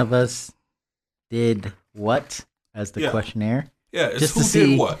which one of us did what as the questionnaire. Yeah, it's just who to see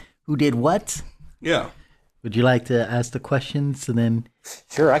did what. Who did what? Yeah. Would you like to ask the questions and then?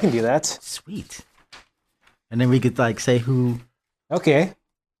 Sure, I can do that. Sweet. And then we could like say who. Okay.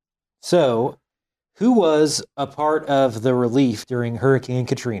 So, who was a part of the relief during Hurricane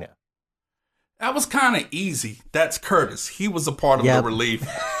Katrina? That was kind of easy. That's Curtis. He was a part of the relief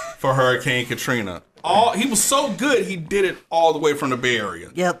for Hurricane Katrina. He was so good, he did it all the way from the Bay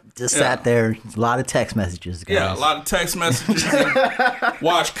Area. Yep, just sat there. A lot of text messages, guys. Yeah, a lot of text messages.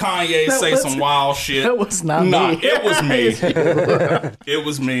 Watch Kanye say some wild shit. That was not me. It was me. It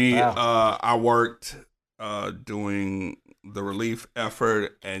was me. Wow. I worked doing the relief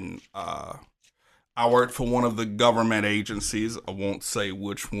effort, and I worked for one of the government agencies. I won't say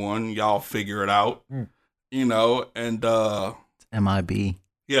which one. Y'all figure it out. You know, and MIB.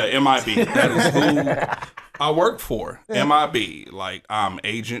 Yeah, MIB. That is who I work for. MIB. Like, I'm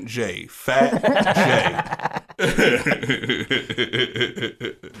Agent J. Fat J.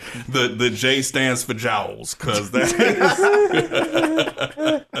 the J stands for jowls, because that is...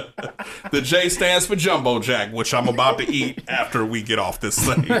 The J stands for Jumbo Jack, which I'm about to eat after we get off this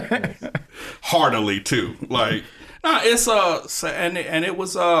thing. Heartily, too. Like, it's and it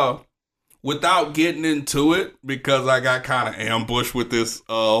was without getting into it, because I got kind of ambushed with this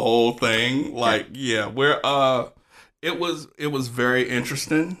whole thing. Like, it was very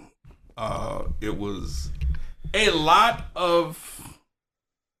interesting. It was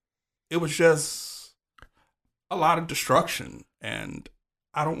just a lot of destruction, and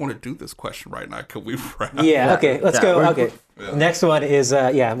I don't want to do this question right now. Could we wrap? Yeah. Okay. Let's go. Okay. Yeah. Next one is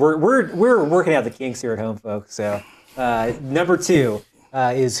we're working out the kinks here at home, folks. So number 2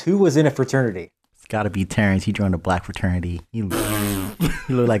 is who was in a fraternity? It's got to be Terrence. He joined a black fraternity. He look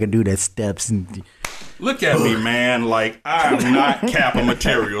like a dude that steps and. Look at me, man. Like, I am not Kappa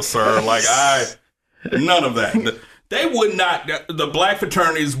material, sir. Like, none of that. They would not. The black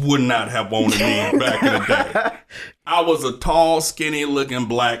fraternities would not have wanted me back in the day. I was a tall, skinny-looking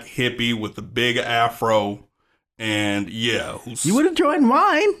black hippie with a big afro, and yeah, you would have joined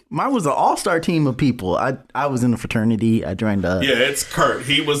mine. Mine was an all-star team of people. I was in a fraternity. I joined. Yeah, it's Kurt.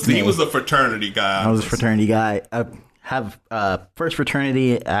 He was a fraternity guy. I was a fraternity guy. I have first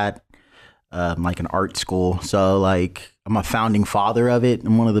fraternity at like an art school. So like I'm a founding father of it.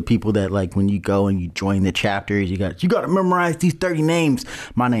 I'm one of the people that like when you go and you join the chapters, you got to memorize these 30 names.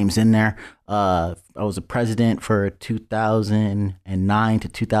 My name's in there. I was a president for 2009 to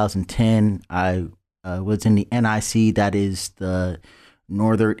 2010. I was in the NIC, that is the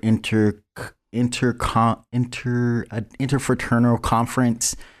Northern Interfraternal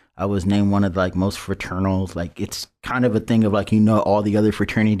Conference. I was named one of like most fraternals. Like it's kind of a thing of like, all the other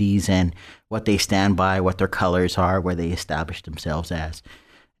fraternities and what they stand by, what their colors are, where they established themselves as.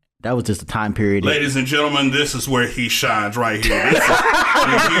 That was just a time period. Ladies and gentlemen, this is where he shines right here. This is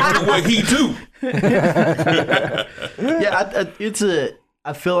what he do. Yeah,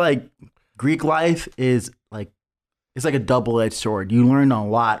 I feel like Greek life is like, it's like a double-edged sword. You learn a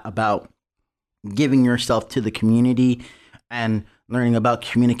lot about giving yourself to the community and learning about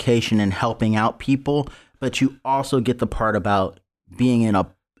communication and helping out people, but you also get the part about being in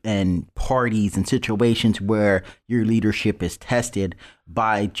parties and situations where your leadership is tested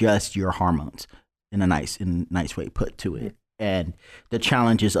by just your hormones in a nice way put to it. And the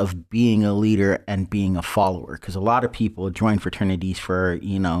challenges of being a leader and being a follower, because a lot of people join fraternities for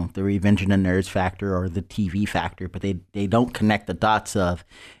the Revenge of the Nerds factor or the TV factor, but they don't connect the dots of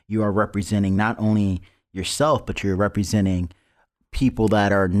you are representing not only yourself, but you're representing people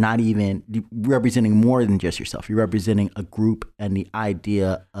that are not even representing more than just yourself. You're representing a group and the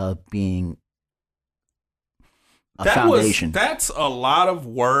idea of being a foundation. That's a lot of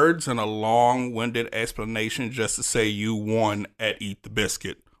words and a long-winded explanation just to say you won at Eat the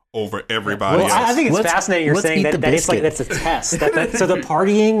Biscuit over everybody else. I think it's fascinating you're saying that it's like that's a test. So the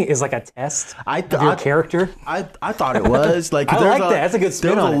partying is like a test of your character? I thought it was. Like, I like that. That's a good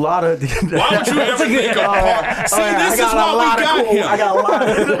spin on it. There's a lot of... Why would you ever think of party? See, this is why we got him. I got a lot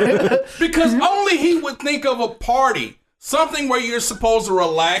of... Because only he would think of a party. Something where you're supposed to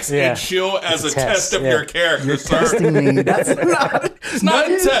relax and chill as a test of your character, You're sir. testing me. That's It's not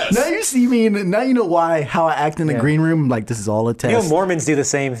a test. Now you see me, and now you know how I act in the green room. Like, this is all a test. Mormons do the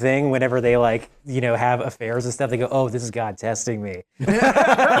same thing whenever they have affairs and stuff. They go, "Oh, this is God testing me."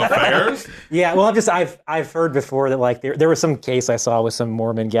 Affairs? Yeah. Well, I've heard before that like there was some case I saw with some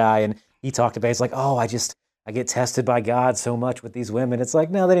Mormon guy, and he talked about it's like, "Oh, I get tested by God so much with these women." It's like,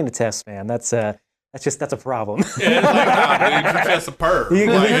 no, that ain't a test, man. That's a problem. Yeah, it's like, nah, dude, you're just a perv.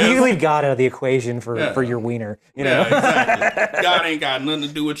 You leave God out of the equation for your wiener. Yeah, exactly. God ain't got nothing to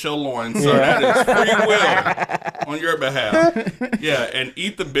do with your loins, sir. That is free will on your behalf. Yeah, and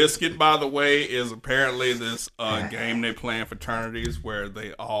Eat the Biscuit, by the way, is apparently this game they play in fraternities where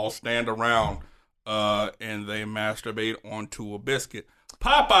they all stand around and they masturbate onto a biscuit.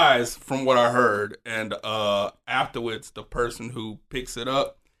 Popeyes, from what I heard, and afterwards the person who picks it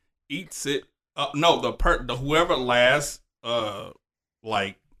up eats it. The whoever last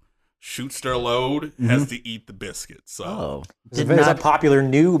shoots their load has to eat the biscuit. So there's a popular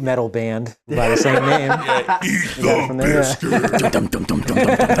new metal band by the same name. Eat the biscuit.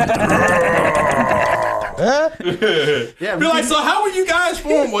 Be like, so how were you guys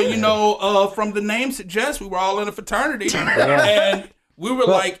formed? Well, from the name suggests we were all in a fraternity, and we were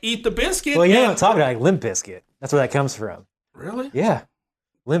eat the biscuit. Well, I'm talking about Limp Bizkit. That's where that comes from. Really? Yeah.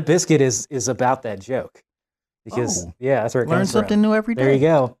 Limp Bizkit is about that joke. Because, that's where it comes from. Learn something new every day. There you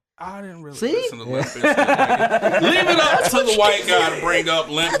go. I didn't really listen to Limp Bizkit. Leave it up to the white guy to bring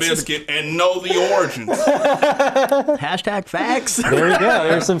up Limp Bizkit and know the origins. Hashtag facts. There you go.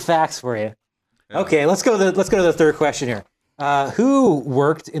 There's some facts for you. Yeah. Okay, let's go to the third question here. Who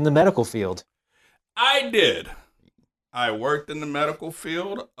worked in the medical field? I did. I worked in the medical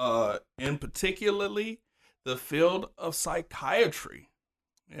field, in particularly the field of psychiatry.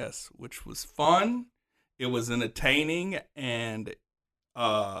 Yes, which was fun. It was entertaining, and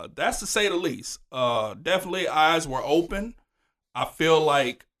that's to say the least. Definitely eyes were open. I feel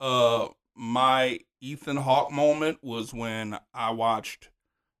like my Ethan Hawke moment was when I watched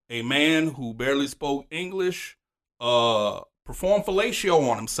a man who barely spoke English perform fellatio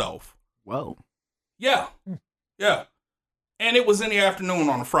on himself. Whoa. Yeah. Yeah. And it was in the afternoon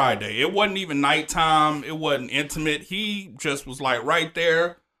on a Friday. It wasn't even nighttime. It wasn't intimate. He just was like right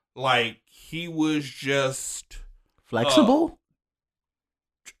there. Like he was just flexible.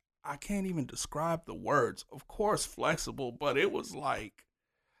 I can't even describe the words. Of course, flexible, but it was like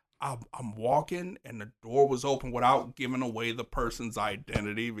I'm walking and the door was open without giving away the person's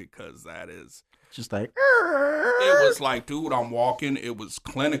identity, because that is just like, it was like, dude, I'm walking. It was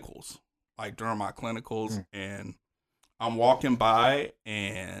clinicals, like during my clinicals, and I'm walking by,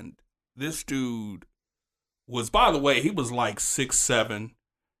 and this dude was, by the way, he was like 6'7".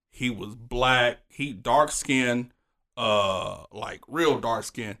 He was black. He dark skinned, like real dark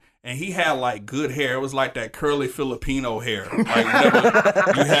skin, and he had like good hair. It was like that curly Filipino hair. Like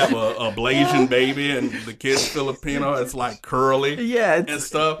whenever you have a Blasian baby and the kid's Filipino, it's like curly, and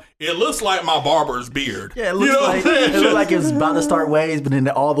stuff. It looks like my barber's beard. Yeah, it looks like it was about to start waves, but then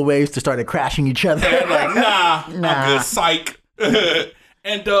all the waves just started crashing each other. Like, nah, I'm good, psych. And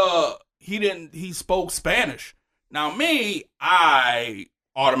he spoke Spanish. Now me, I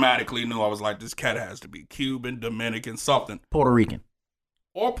automatically knew, I was like, this cat has to be Cuban, Dominican, something. Puerto Rican.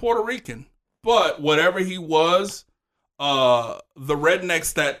 Or Puerto Rican. But whatever he was, the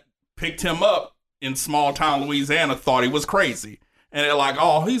rednecks that picked him up in small town Louisiana thought he was crazy. And they're like,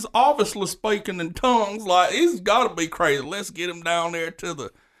 oh, he's obviously speaking in tongues. Like, he's got to be crazy. Let's get him down there to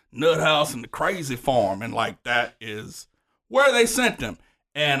the nut house and the crazy farm. And like, that is where they sent him.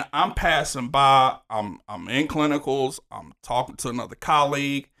 And I'm passing by, I'm in clinicals, I'm talking to another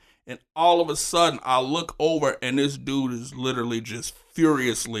colleague, and all of a sudden I look over and this dude is literally just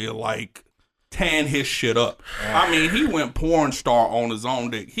furiously like tearing his shit up. I mean, he went porn star on his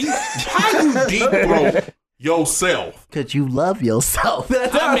own dick. How you deep throat yourself? Because you love yourself.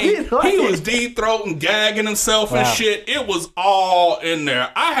 I mean, he was deep throating, gagging himself and shit. It was all in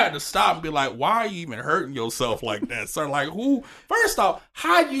there. I had to stop and be like, why are you even hurting yourself like that, sir? Like, who? First off,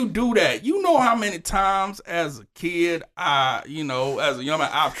 how you do that? You know how many times as a kid, as a young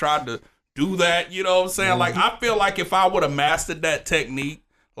man, I've tried to do that. You know what I'm saying? Like, I feel like if I would have mastered that technique,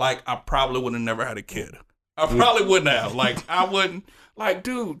 like, I probably would have never had a kid. I probably wouldn't have. Like, I wouldn't. Like,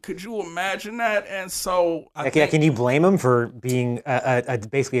 dude, could you imagine that? And so, can you blame him for being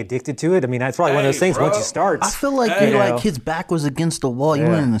basically addicted to it? I mean, that's probably one of those things. Once you start, I feel like you're like his back was against the wall. You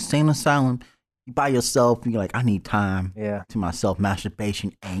went in an insane asylum. You by yourself. You're like, I need time to myself.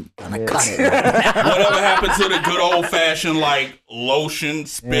 Masturbation ain't gonna cut it. Whatever happened to the good old fashioned like lotion,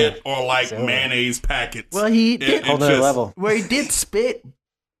 spit, or like mayonnaise packets? Well, he did whole nother level. where he did spit,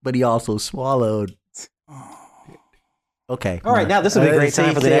 but he also swallowed. Okay. All right, now this will be a great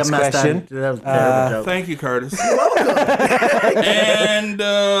time for the next question. Thank you, Curtis. You're welcome. And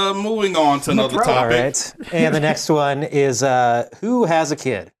moving on to another topic. All right. And the next one is who has a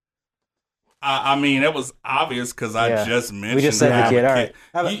kid? I mean, it was obvious because I just mentioned we just said the kid. All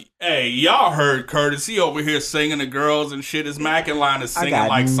right. Hey, y'all heard Curtis. He over here singing to girls and shit. His Mackin line is singing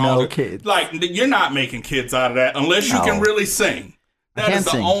like songs. Kids. Like, you're not making kids out of that unless you can really sing. That is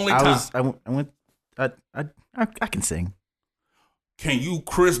the only time. I can sing. Can you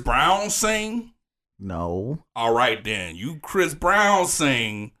Chris Brown sing? No. All right, then. You Chris Brown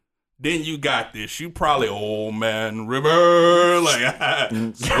sing, then you got this. You probably Old Man River, like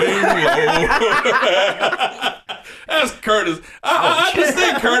swing low. That's Curtis. I just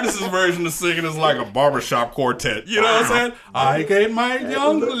think Curtis's version of singing is like a barbershop quartet. You know what I'm saying? I gave my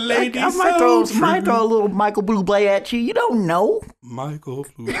young lady I might throw a little Michael Bublé at you. You don't know. Michael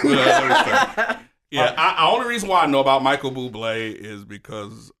Bublé. Yeah, the only reason why I know about Michael Bublé is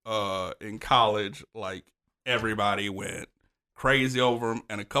because in college, like, everybody went crazy over him,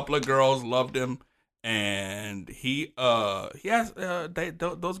 and a couple of girls loved him, and those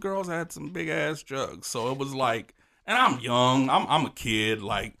girls had some big ass jugs, so it was like, and I'm young, I'm a kid,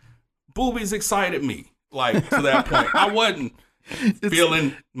 like, boobies excited me, like, to that point. I wasn't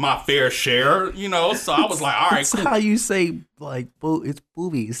feeling my fair share, so I was like, all right, that's cool. how you say, like, it's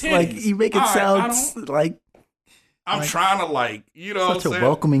boobies. Titties. Like, you make it sound like I'm trying to, like, you know, such a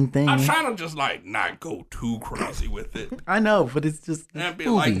welcoming thing. I'm trying to just like not go too crazy with it. I know, but it's just and be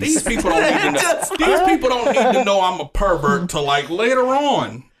like, these people don't need to know. These people don't need to know I'm a pervert to like later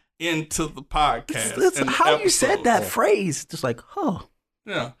on into the podcast. That's how you said that phrase. Just like,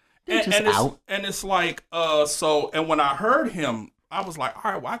 yeah. And it's like, and when I heard him, I was like,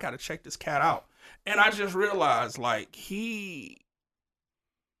 all right, well, I got to check this cat out. And I just realized, like, he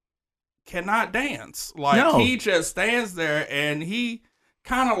cannot dance. Like, he just stands there and he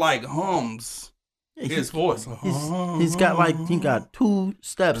kind of like hums his voice. He's got two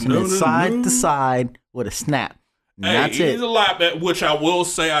steps and it's side to side with a snap. Hey, he's a lot better, which I will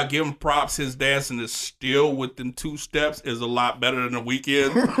say, I give him props. His dancing is still within 2 steps, is a lot better than The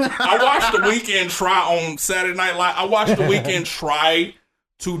Weeknd. I watched The Weeknd try on Saturday Night Live. I watched The Weeknd try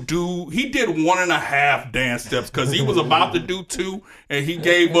he did 1.5 dance steps because he was about to do 2 and he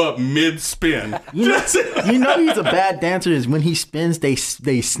gave up mid-spin. You know he's a bad dancer is when he spins, they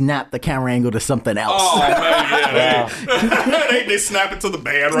snap the camera angle to something else. Oh, man, yeah. They snap it to the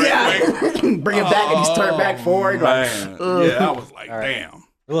band right away. Bring it back and he's turned back forward. Man. Yeah, I was like, damn.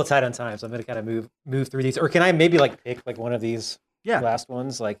 A little tight on time, so I'm going to kind of move through these. Or can I maybe like pick like one of these last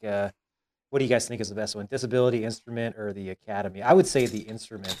ones? Like, what do you guys think is the best one? Disability, instrument, or the academy? I would say the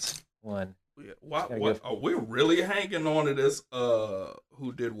instruments one. What are we really hanging on to this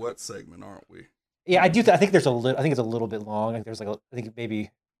who did what segment, aren't we? Yeah, I do. I think there's I think it's a little bit long. I think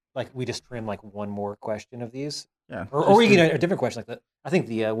maybe like we just trim like one more question of these. Yeah. Or we get a different question like that. I think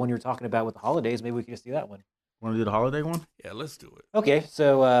the one you were talking about with the holidays, maybe we could just do that one. Want to do the holiday one? Yeah, let's do it. Okay,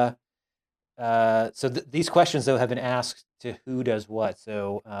 so these questions though have been asked to who does what.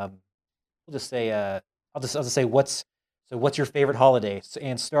 So we'll just say I'll just say what's your favorite holiday?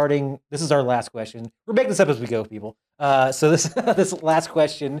 And starting, this is our last question. We're making this up as we go, people. So this last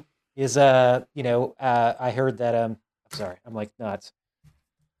question is I heard that I'm sorry, I'm like nuts.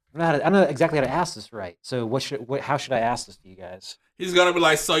 I don't know exactly how to ask this right. So how should I ask this to you guys? He's gonna be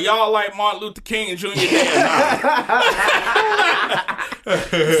like, so y'all like Martin Luther King Jr.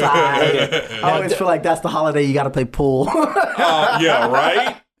 I always feel like that's the holiday you got to play pool. Yeah,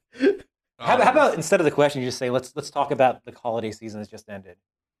 right. How about instead of the question, you just say let's talk about the holiday season that's just ended.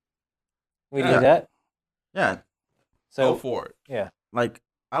 We do that. Yeah. So go for it. Yeah. Like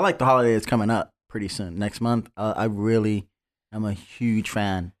I like the holiday that's coming up pretty soon next month. I really am a huge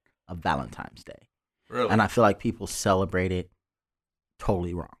fan of Valentine's Day. Really? And I feel like people celebrate it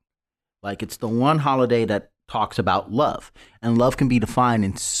totally wrong. Like it's the one holiday that talks about love, and love can be defined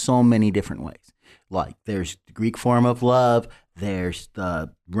in so many different ways. Like there's the Greek form of love, there's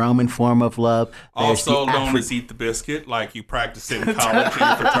the Roman form of love. Also known as eat the biscuit, like you practice in college in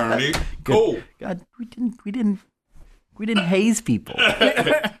your fraternity. Cool. God, we didn't haze people.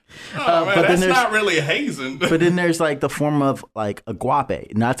 Man, but that's not really hazing. But then there's like the form of like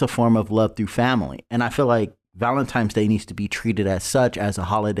agape, and that's a form of love through family. And I feel like Valentine's Day needs to be treated as such, as a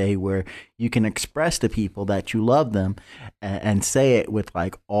holiday where you can express to people that you love them and say it with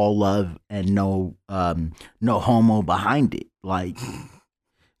like all love and no homo behind it. Like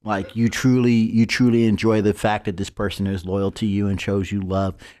you truly enjoy the fact that this person is loyal to you and shows you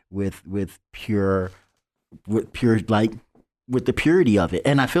love with the purity of it.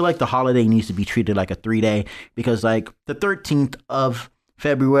 And I feel like the holiday needs to be treated like a 3-day, because like the 13th of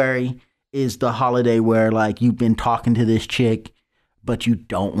February is the holiday where like you've been talking to this chick, but you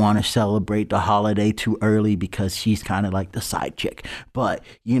don't want to celebrate the holiday too early because she's kind of like the side chick. But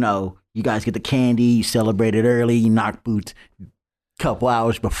you guys get the candy, you celebrate it early, you knock boots couple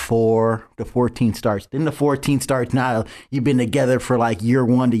hours before the 14th starts. Then the 14th starts. Now you've been together for like year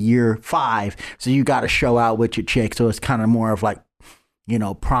 1 to year 5, so you got to show out with your chick. So it's kind of more of like,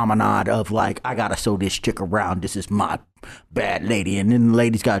 promenade of like, I gotta show this chick around. This is my bad lady, and then the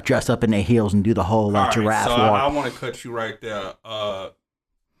ladies got to dress up in their heels and do the whole giraffe walk. I want to cut you right there,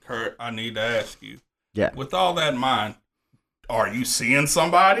 Kurt. I need to ask you. Yeah. With all that in mind, are you seeing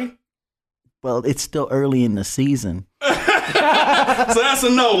somebody? Well, it's still early in the season. So that's a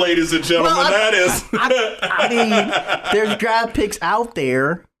no, ladies and gentlemen. I mean, there's draft picks out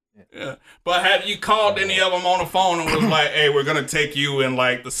there. Yeah. But have you called any of them on the phone and was like, hey, we're going to take you in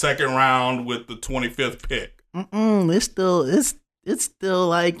like the 2nd round with the 25th pick? It's still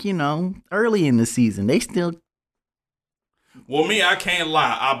like, early in the season. They still. Well, me, I can't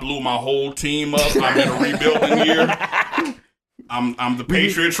lie. I blew my whole team up. I'm in a rebuilding year. I'm the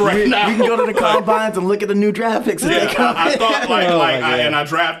Patriots right now. We can go to the combines and look at the new draft picks. Yeah, I thought I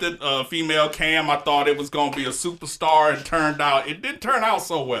drafted a female Cam. I thought it was going to be a superstar. It didn't turn out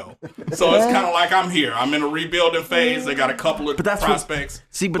so well. So it's kind of like I'm here. I'm in a rebuilding phase. They got a couple of prospects.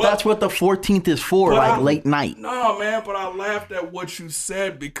 But that's what the 14th is for, late night. No, man, but I laughed at what you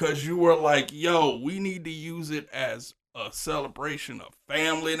said because you were like, yo, we need to use it as a celebration of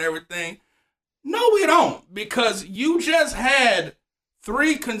family and everything. No, we don't, because you just had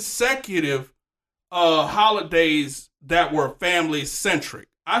 3 consecutive holidays that were family-centric.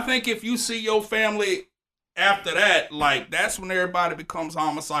 I think if you see your family after that, like, that's when everybody becomes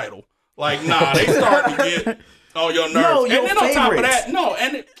homicidal. Like, nah, they start to get on your nerves. No, and then on top of that,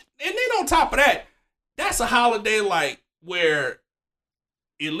 and then on top of that, that's a holiday, like, where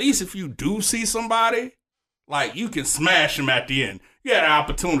at least if you do see somebody, like, you can smash them at the end. You had an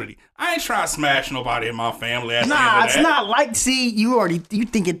opportunity. I ain't trying to smash nobody in my family at the end of that. It's not like, see, you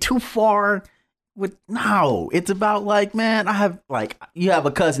thinking too far. It's about like, man, you have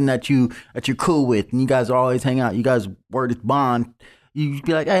a cousin that you're cool with, and you guys always hang out. You guys were this bond. You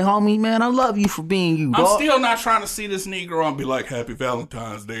be like, hey, homie, man, I love you for being you, I'm dog. still not trying to see this Negro and be like, Happy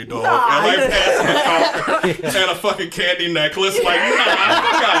Valentine's Day, dog. And like passing a coffee and a fucking candy necklace. Like, nah,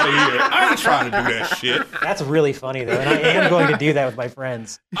 fuck out of here. I ain't trying to do that shit. That's really funny though, and I am going to do that with my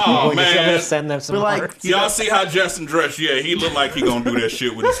friends. Oh, I'm man. going to send them some But, like, hearts. Y'all see how Justin dressed? Yeah, he looked like he gonna do that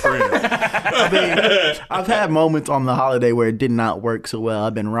shit with his friends. I've had moments on the holiday where it did not work so well.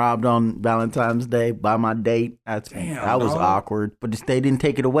 I've been robbed on Valentine's Day by my date. That was dog. awkward. But they didn't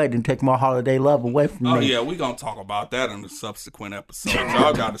take it away. Didn't take my holiday love away from Oh, me. yeah, we gonna talk about that in the subsequent episodes.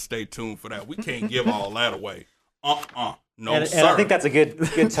 Y'all gotta stay tuned for that. We can't give all that away. No, and sir. I think that's a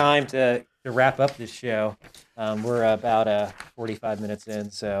good time to wrap up this show. We're about 45 minutes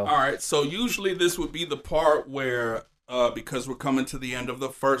in, so All right, so usually this would be the part where, because we're coming to the end of the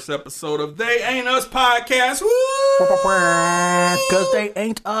first episode of They Ain't Us podcast, Because they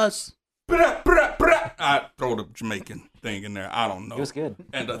ain't us. I throw the Jamaican thing in there. I don't know. it was good.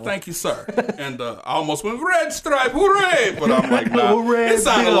 And thank you, sir. And I almost went red stripe, hooray! But I'm like, nah. Hooray, It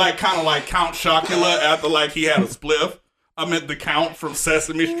sounded Bill. like kind of like Count Chocula after like he had a spliff. I meant the Count from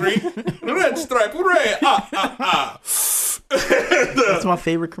Sesame Street. Red stripe, hooray! That's my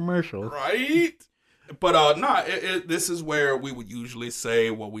favorite commercial. Right? But this is where we would usually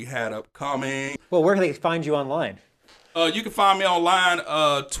say what we had upcoming. Well, where can they find you online? You can find me online,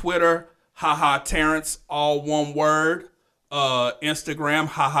 Twitter, haha Terrence, all one word. Instagram,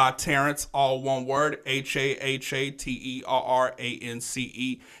 haha Terrence, all one word. HAHATERRANCE.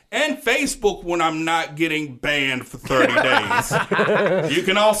 And Facebook when I'm not getting banned for 30 days. You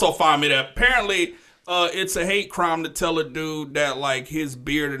can also find me there. Apparently, it's a hate crime to tell a dude that like his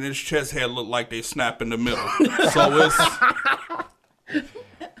beard and his chest hair look like they snap in the middle. So it's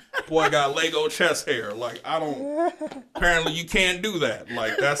boy got Lego chest hair. Like apparently you can't do that.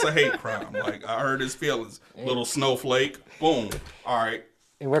 Like that's a hate crime. Like I hurt his feelings. Little snowflake. Boom. All right.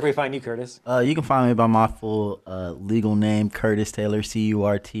 And where can we find you, Curtis? You can find me by my full legal name, Curtis Taylor,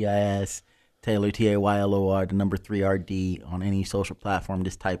 CURTIS, Taylor, TAYLOR, the number 3RD on any social platform.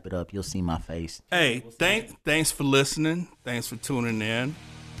 Just type it up. You'll see my face. Hey, thanks for listening. Thanks for tuning in.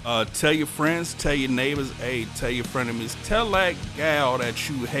 Tell your friends, tell your neighbors, hey, tell your frenemies, tell that gal that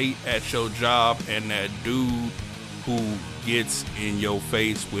you hate at your job and that dude who gets in your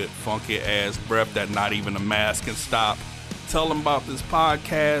face with funky ass breath that not even a mask can stop. Tell them about this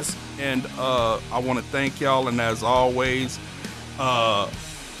podcast, and I want to thank y'all, and as always,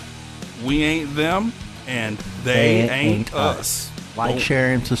 we ain't them, and they ain't us. Like,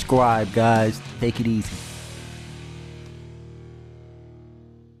 share, and subscribe, guys. Take it easy.